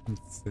here.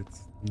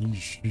 That's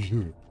niche.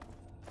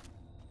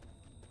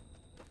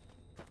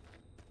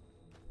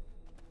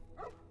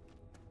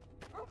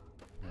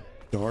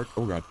 Dark.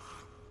 Oh god.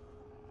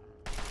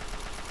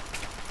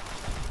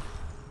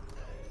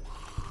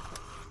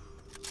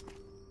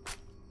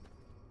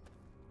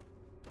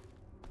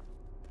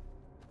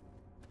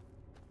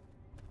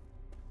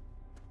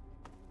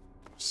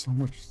 So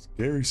much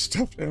scary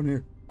stuff down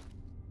here.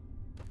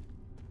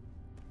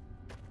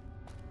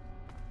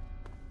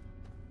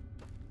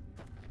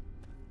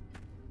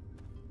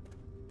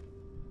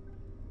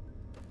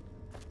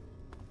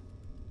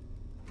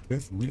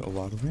 Definitely a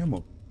lot of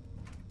ammo.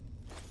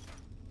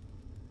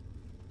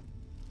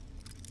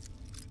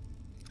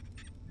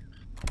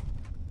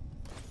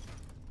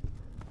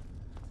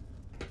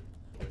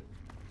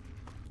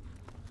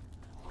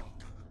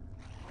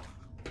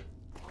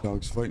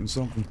 Dog's fighting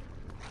something.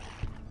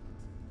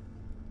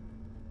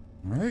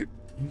 Alright,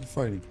 who's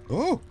fighting?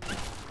 Oh!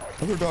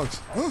 Other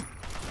dogs. Oh!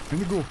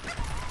 Indigo.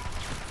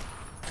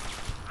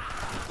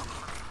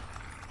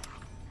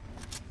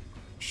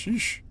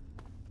 Sheesh.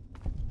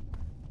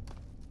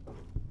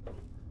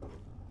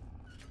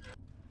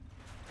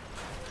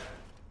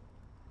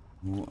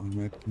 Well,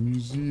 I'm at the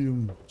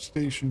museum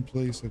station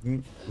place, I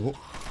think. Oh,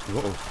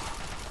 uh-oh.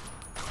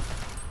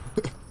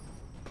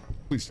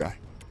 Please die.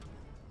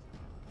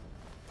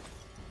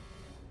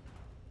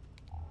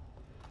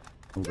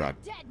 Oh god.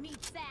 Dead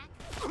meat sack.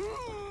 Yeah,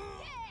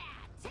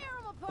 tear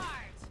 'em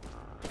apart.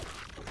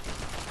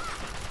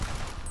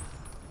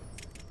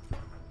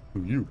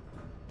 Who you?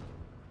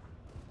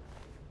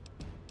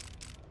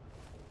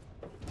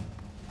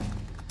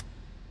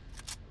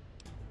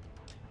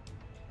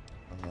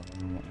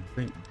 I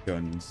think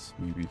guns,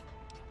 maybe.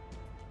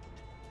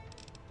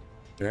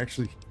 They're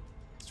actually,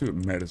 let's do it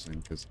medicine,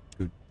 because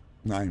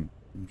I'm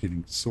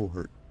getting so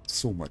hurt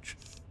so much.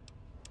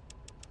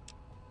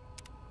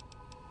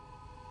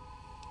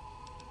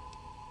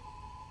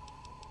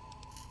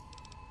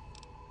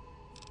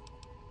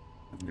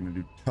 I'm gonna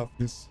do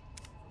toughness,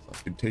 so I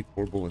can take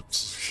 4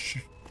 bullets.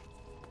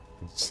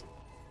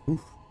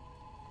 Oof.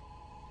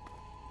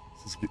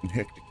 This is getting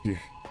hectic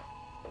here.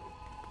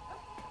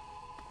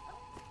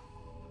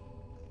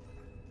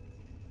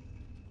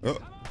 Oh.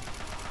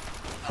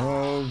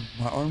 Oh,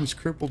 my arm is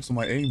crippled, so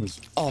my aim is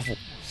awful.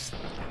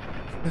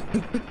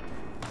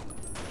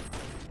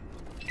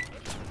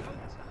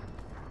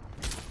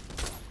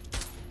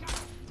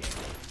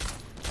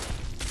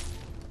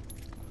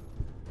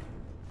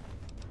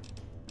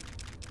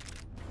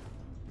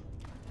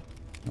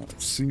 Not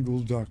a single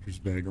doctor's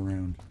bag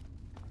around.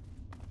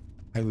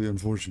 Highly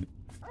unfortunate.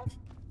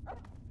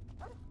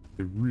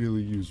 They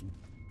really use me.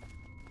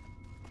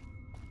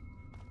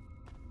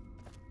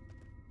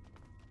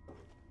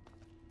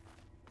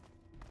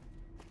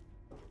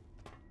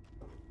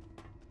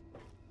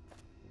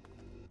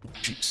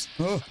 Jeez.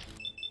 Oh,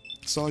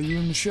 saw you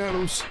in the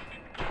shadows.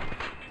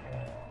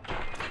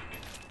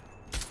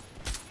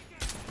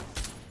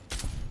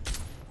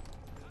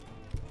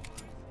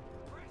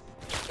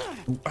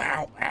 Ooh,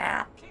 ow,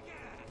 ow.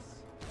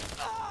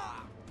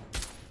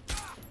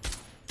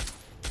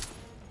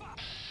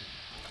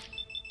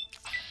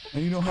 Now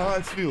you know how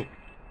I feel.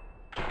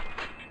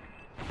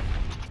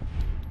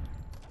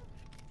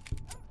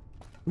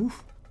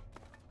 Oof.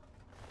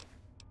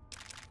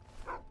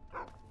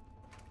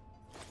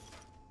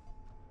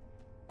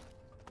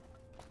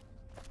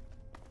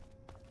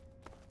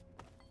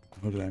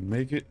 Oh, did I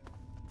make it?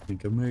 I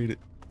think I made it.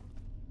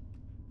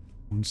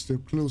 One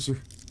step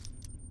closer.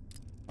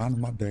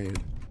 Finding my dad.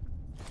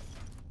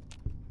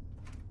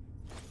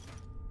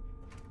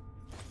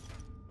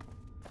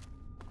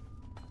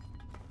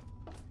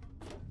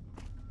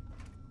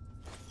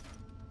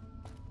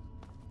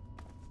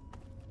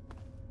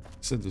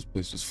 Said this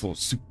place is full of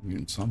super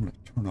mutants, so I'm gonna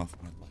turn off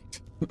my light.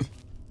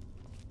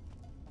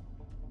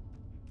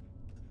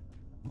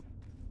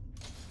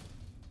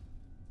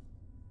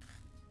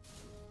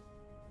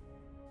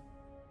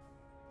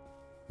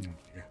 Oh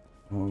dear.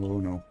 Oh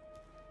no.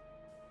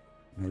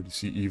 I already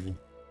see evil.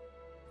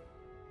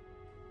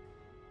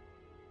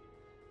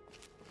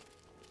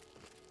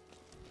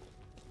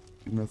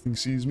 Nothing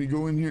sees me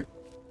go in here.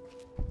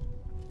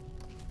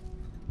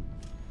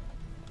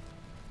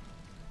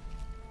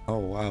 Oh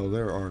wow,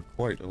 there are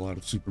quite a lot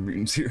of super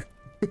mutants here.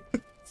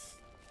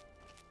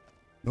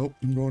 Nope,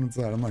 I'm going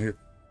inside. I'm not here.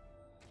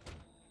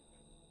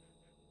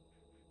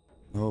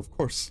 Oh, of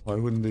course. Why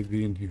wouldn't they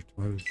be in here?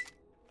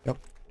 Yep.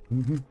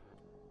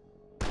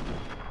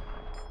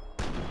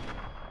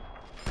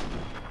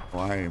 Oh,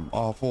 I am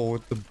awful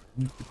with the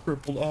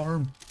crippled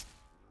arm.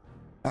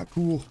 Not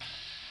cool.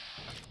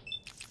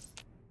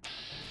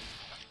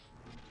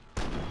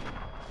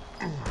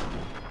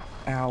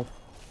 Ow.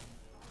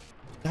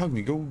 hug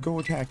me. Go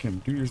attack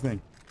him. Do your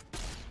thing.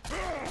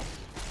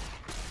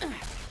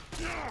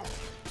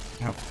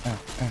 Ow, ow,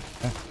 ow,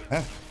 ow,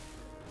 ow.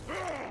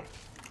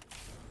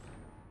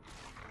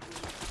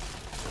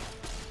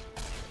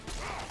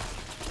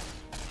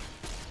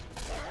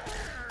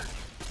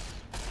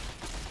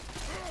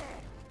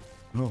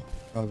 Oh,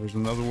 God, there's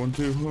another one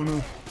too. Oh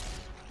no.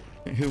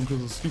 Can't hit him because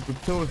of the stupid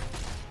pillar.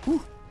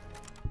 Whew.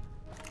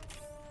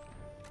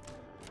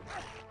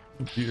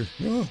 Oh dear.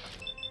 Oh.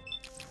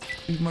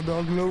 Leave my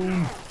dog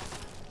alone.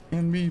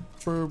 And me,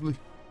 preferably.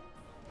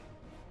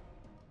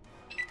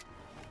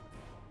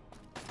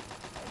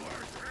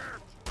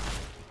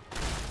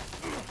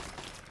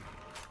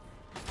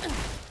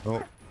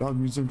 Oh, dog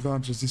me's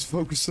unconscious. He's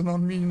focusing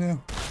on me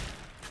now.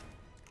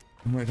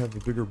 I might have a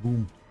bigger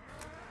boom.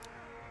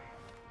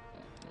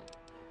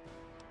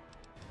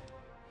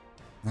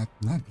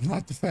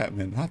 Not the fat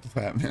man. Not the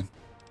fat man.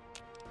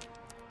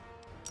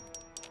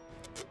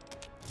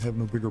 I have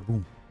no bigger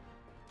boom.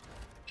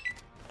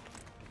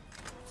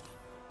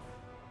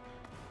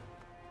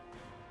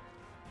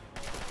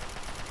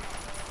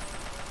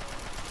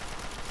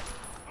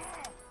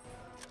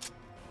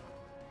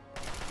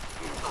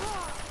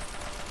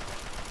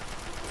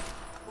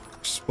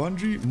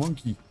 Spongy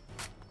monkey.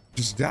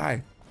 Just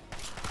die.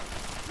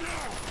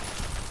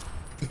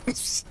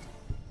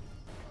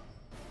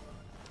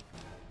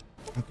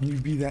 How can you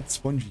be that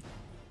spongy?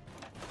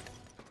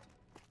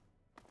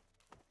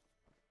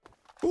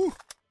 Ooh.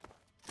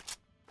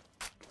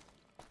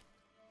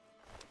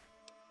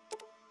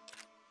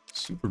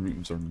 Super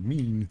mutants are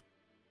mean.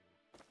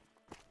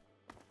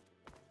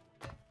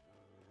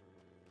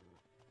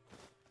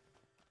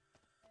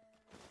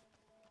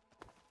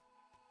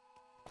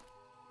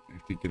 I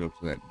have to get up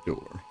to that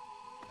door.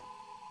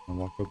 I'll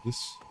walk up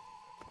this.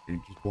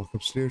 You just walk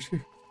upstairs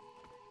here.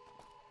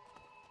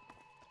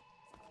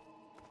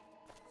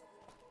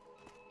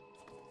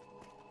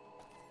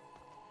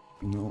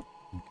 No.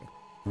 Okay.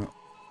 No.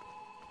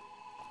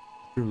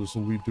 Sure, this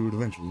will lead to it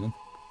eventually then.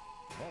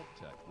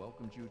 Vault-Tec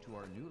welcomes you to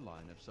our new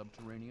line of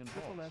subterranean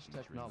vaults. ESPless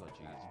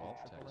technology is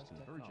Vault-Tec's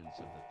convergence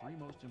of the three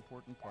most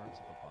important parts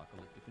of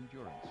apocalyptic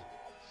endurance: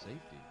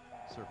 safety,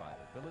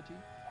 survivability,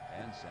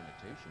 and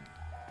sanitation.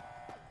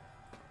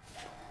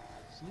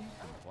 Sleep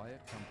in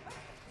quiet comfort.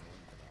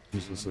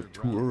 Is this a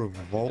tour of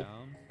a vault?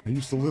 I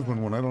used to live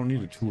in one. I don't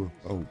need a tour.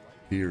 Oh,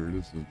 here.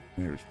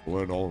 There's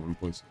blood all over the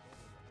place.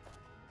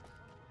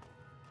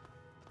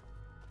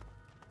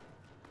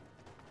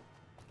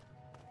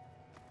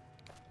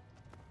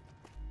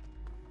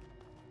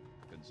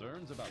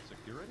 Concerns about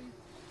security?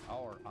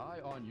 Our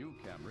Eye on You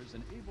cameras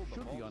enable the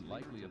should the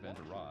unlikely event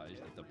arise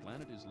that the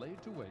planet is laid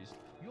to waste.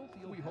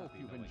 We hope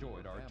you've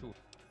enjoyed our tour.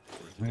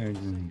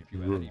 If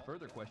you have any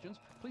further questions,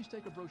 please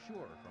take a brochure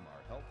from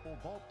our helpful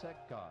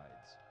Vault-Tec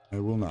guides. I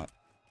will not.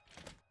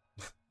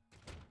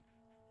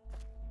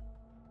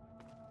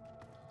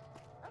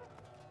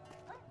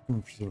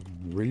 There's a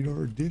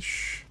radar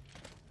dish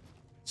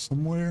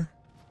somewhere.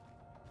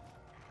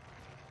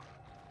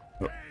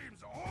 Oh.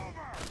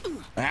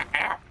 Ah,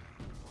 ah.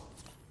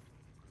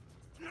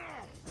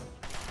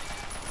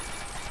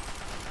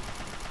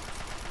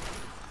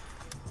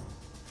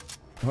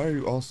 Why are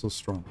you all so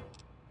strong?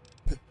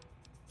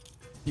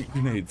 Eat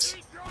grenades.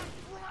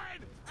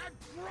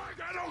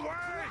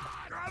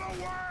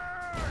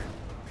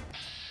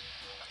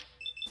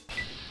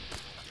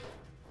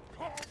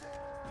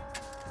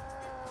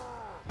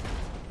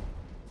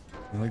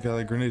 I like how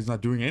that grenade's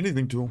not doing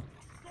anything to him.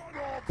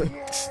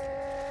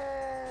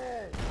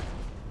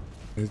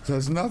 It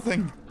does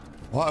nothing.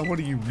 Why? What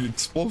are you,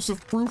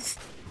 explosive proof?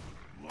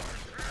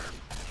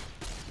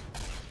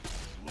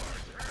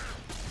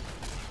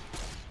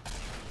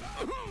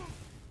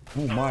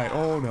 Oh my,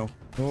 oh no.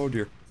 Oh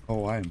dear.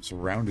 Oh, I am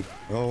surrounded.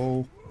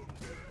 Oh.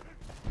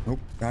 Nope,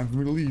 time for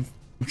me to leave.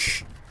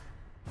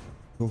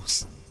 Go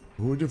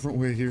a different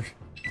way here.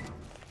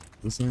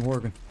 This ain't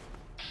working.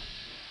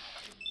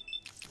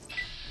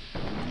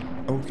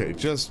 Okay,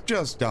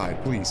 just die,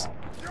 please.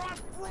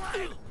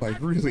 Like,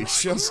 really,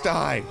 just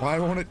die. Why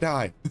won't it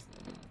die?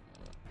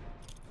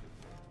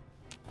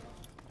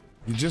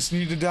 You just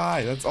need to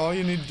die. That's all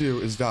you need to do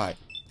is die.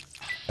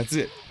 That's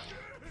it.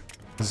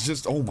 It's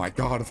just, oh my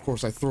god, of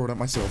course I throw it at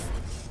myself.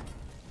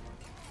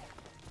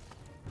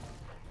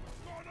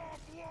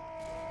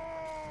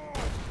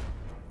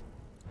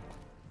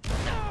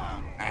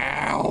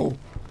 Ow!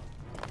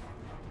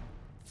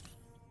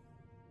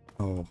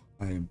 Oh,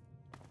 I am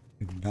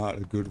in not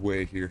a good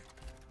way here.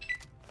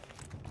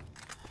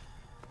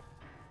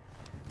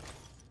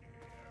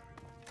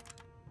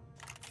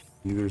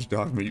 Neither's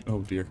dog meat.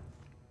 Oh dear.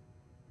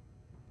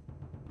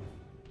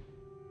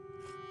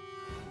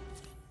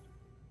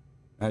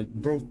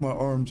 Both my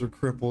arms are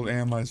crippled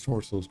and my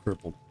torso's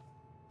crippled.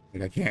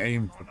 Like I can't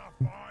aim.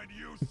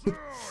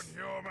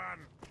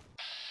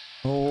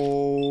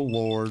 Oh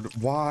lord,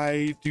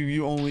 why do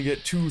you only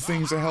get 2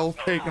 things of health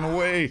taken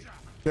away?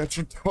 That's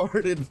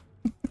retarded.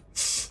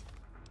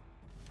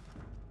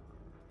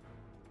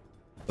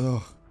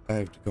 Oh, I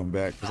have to come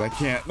back because I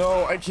can't.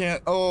 No, I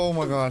can't. Oh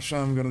my gosh,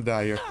 I'm gonna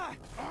die here.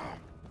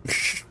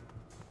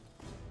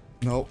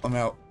 Nope, I'm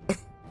out.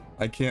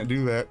 I can't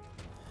do that.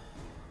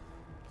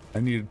 I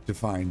need to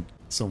find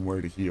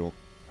somewhere to heal.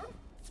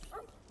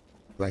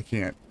 I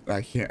can't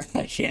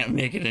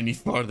make it any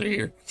farther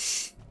here.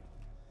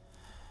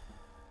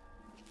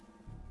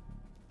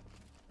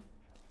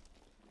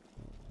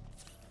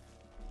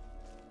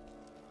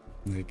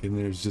 Like, and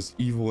there's just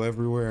evil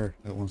everywhere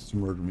that wants to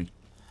murder me.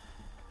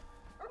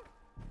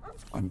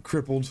 I'm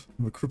crippled.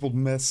 I'm a crippled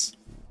mess.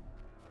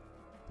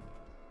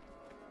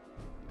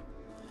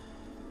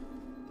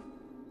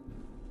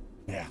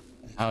 Yeah.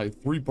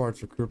 3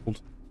 parts are crippled.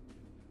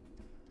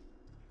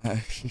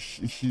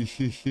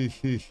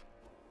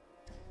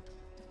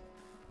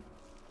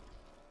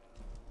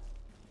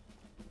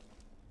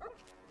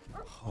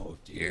 Oh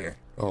dear.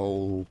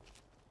 Oh.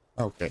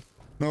 Okay.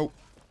 Nope.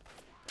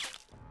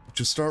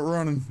 Just start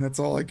running. That's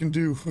all I can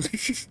do.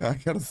 I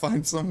gotta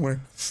find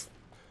somewhere.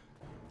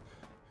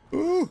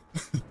 Ooh.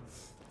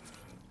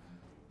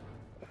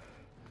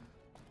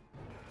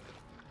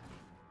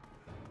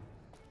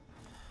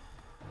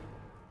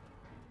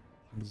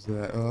 What is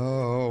that?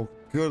 Oh,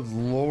 good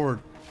lord.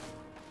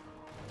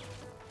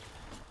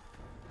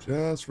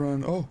 Just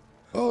run. Oh,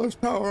 oh, there's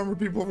power armor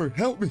people over here.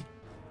 Help me.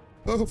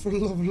 Oh, for the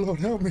love of the Lord,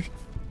 help me.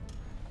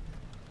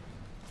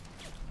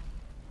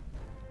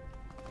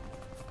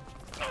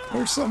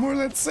 There's somewhere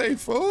that's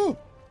safe. Oh.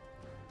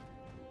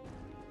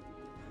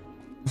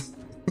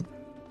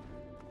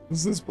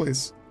 What's this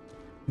place?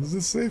 Is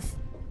this safe?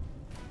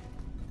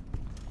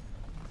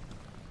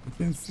 I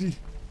can't see.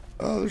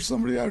 Oh, there's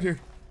somebody out here.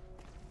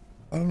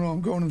 I don't know.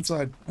 I'm going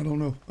inside. I don't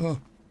know. Oh.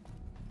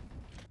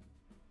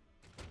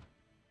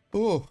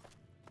 Oh.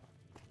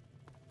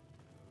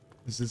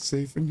 Is it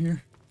safe in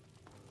here?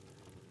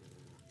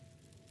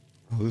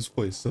 Oh, this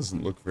place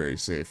doesn't look very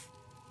safe.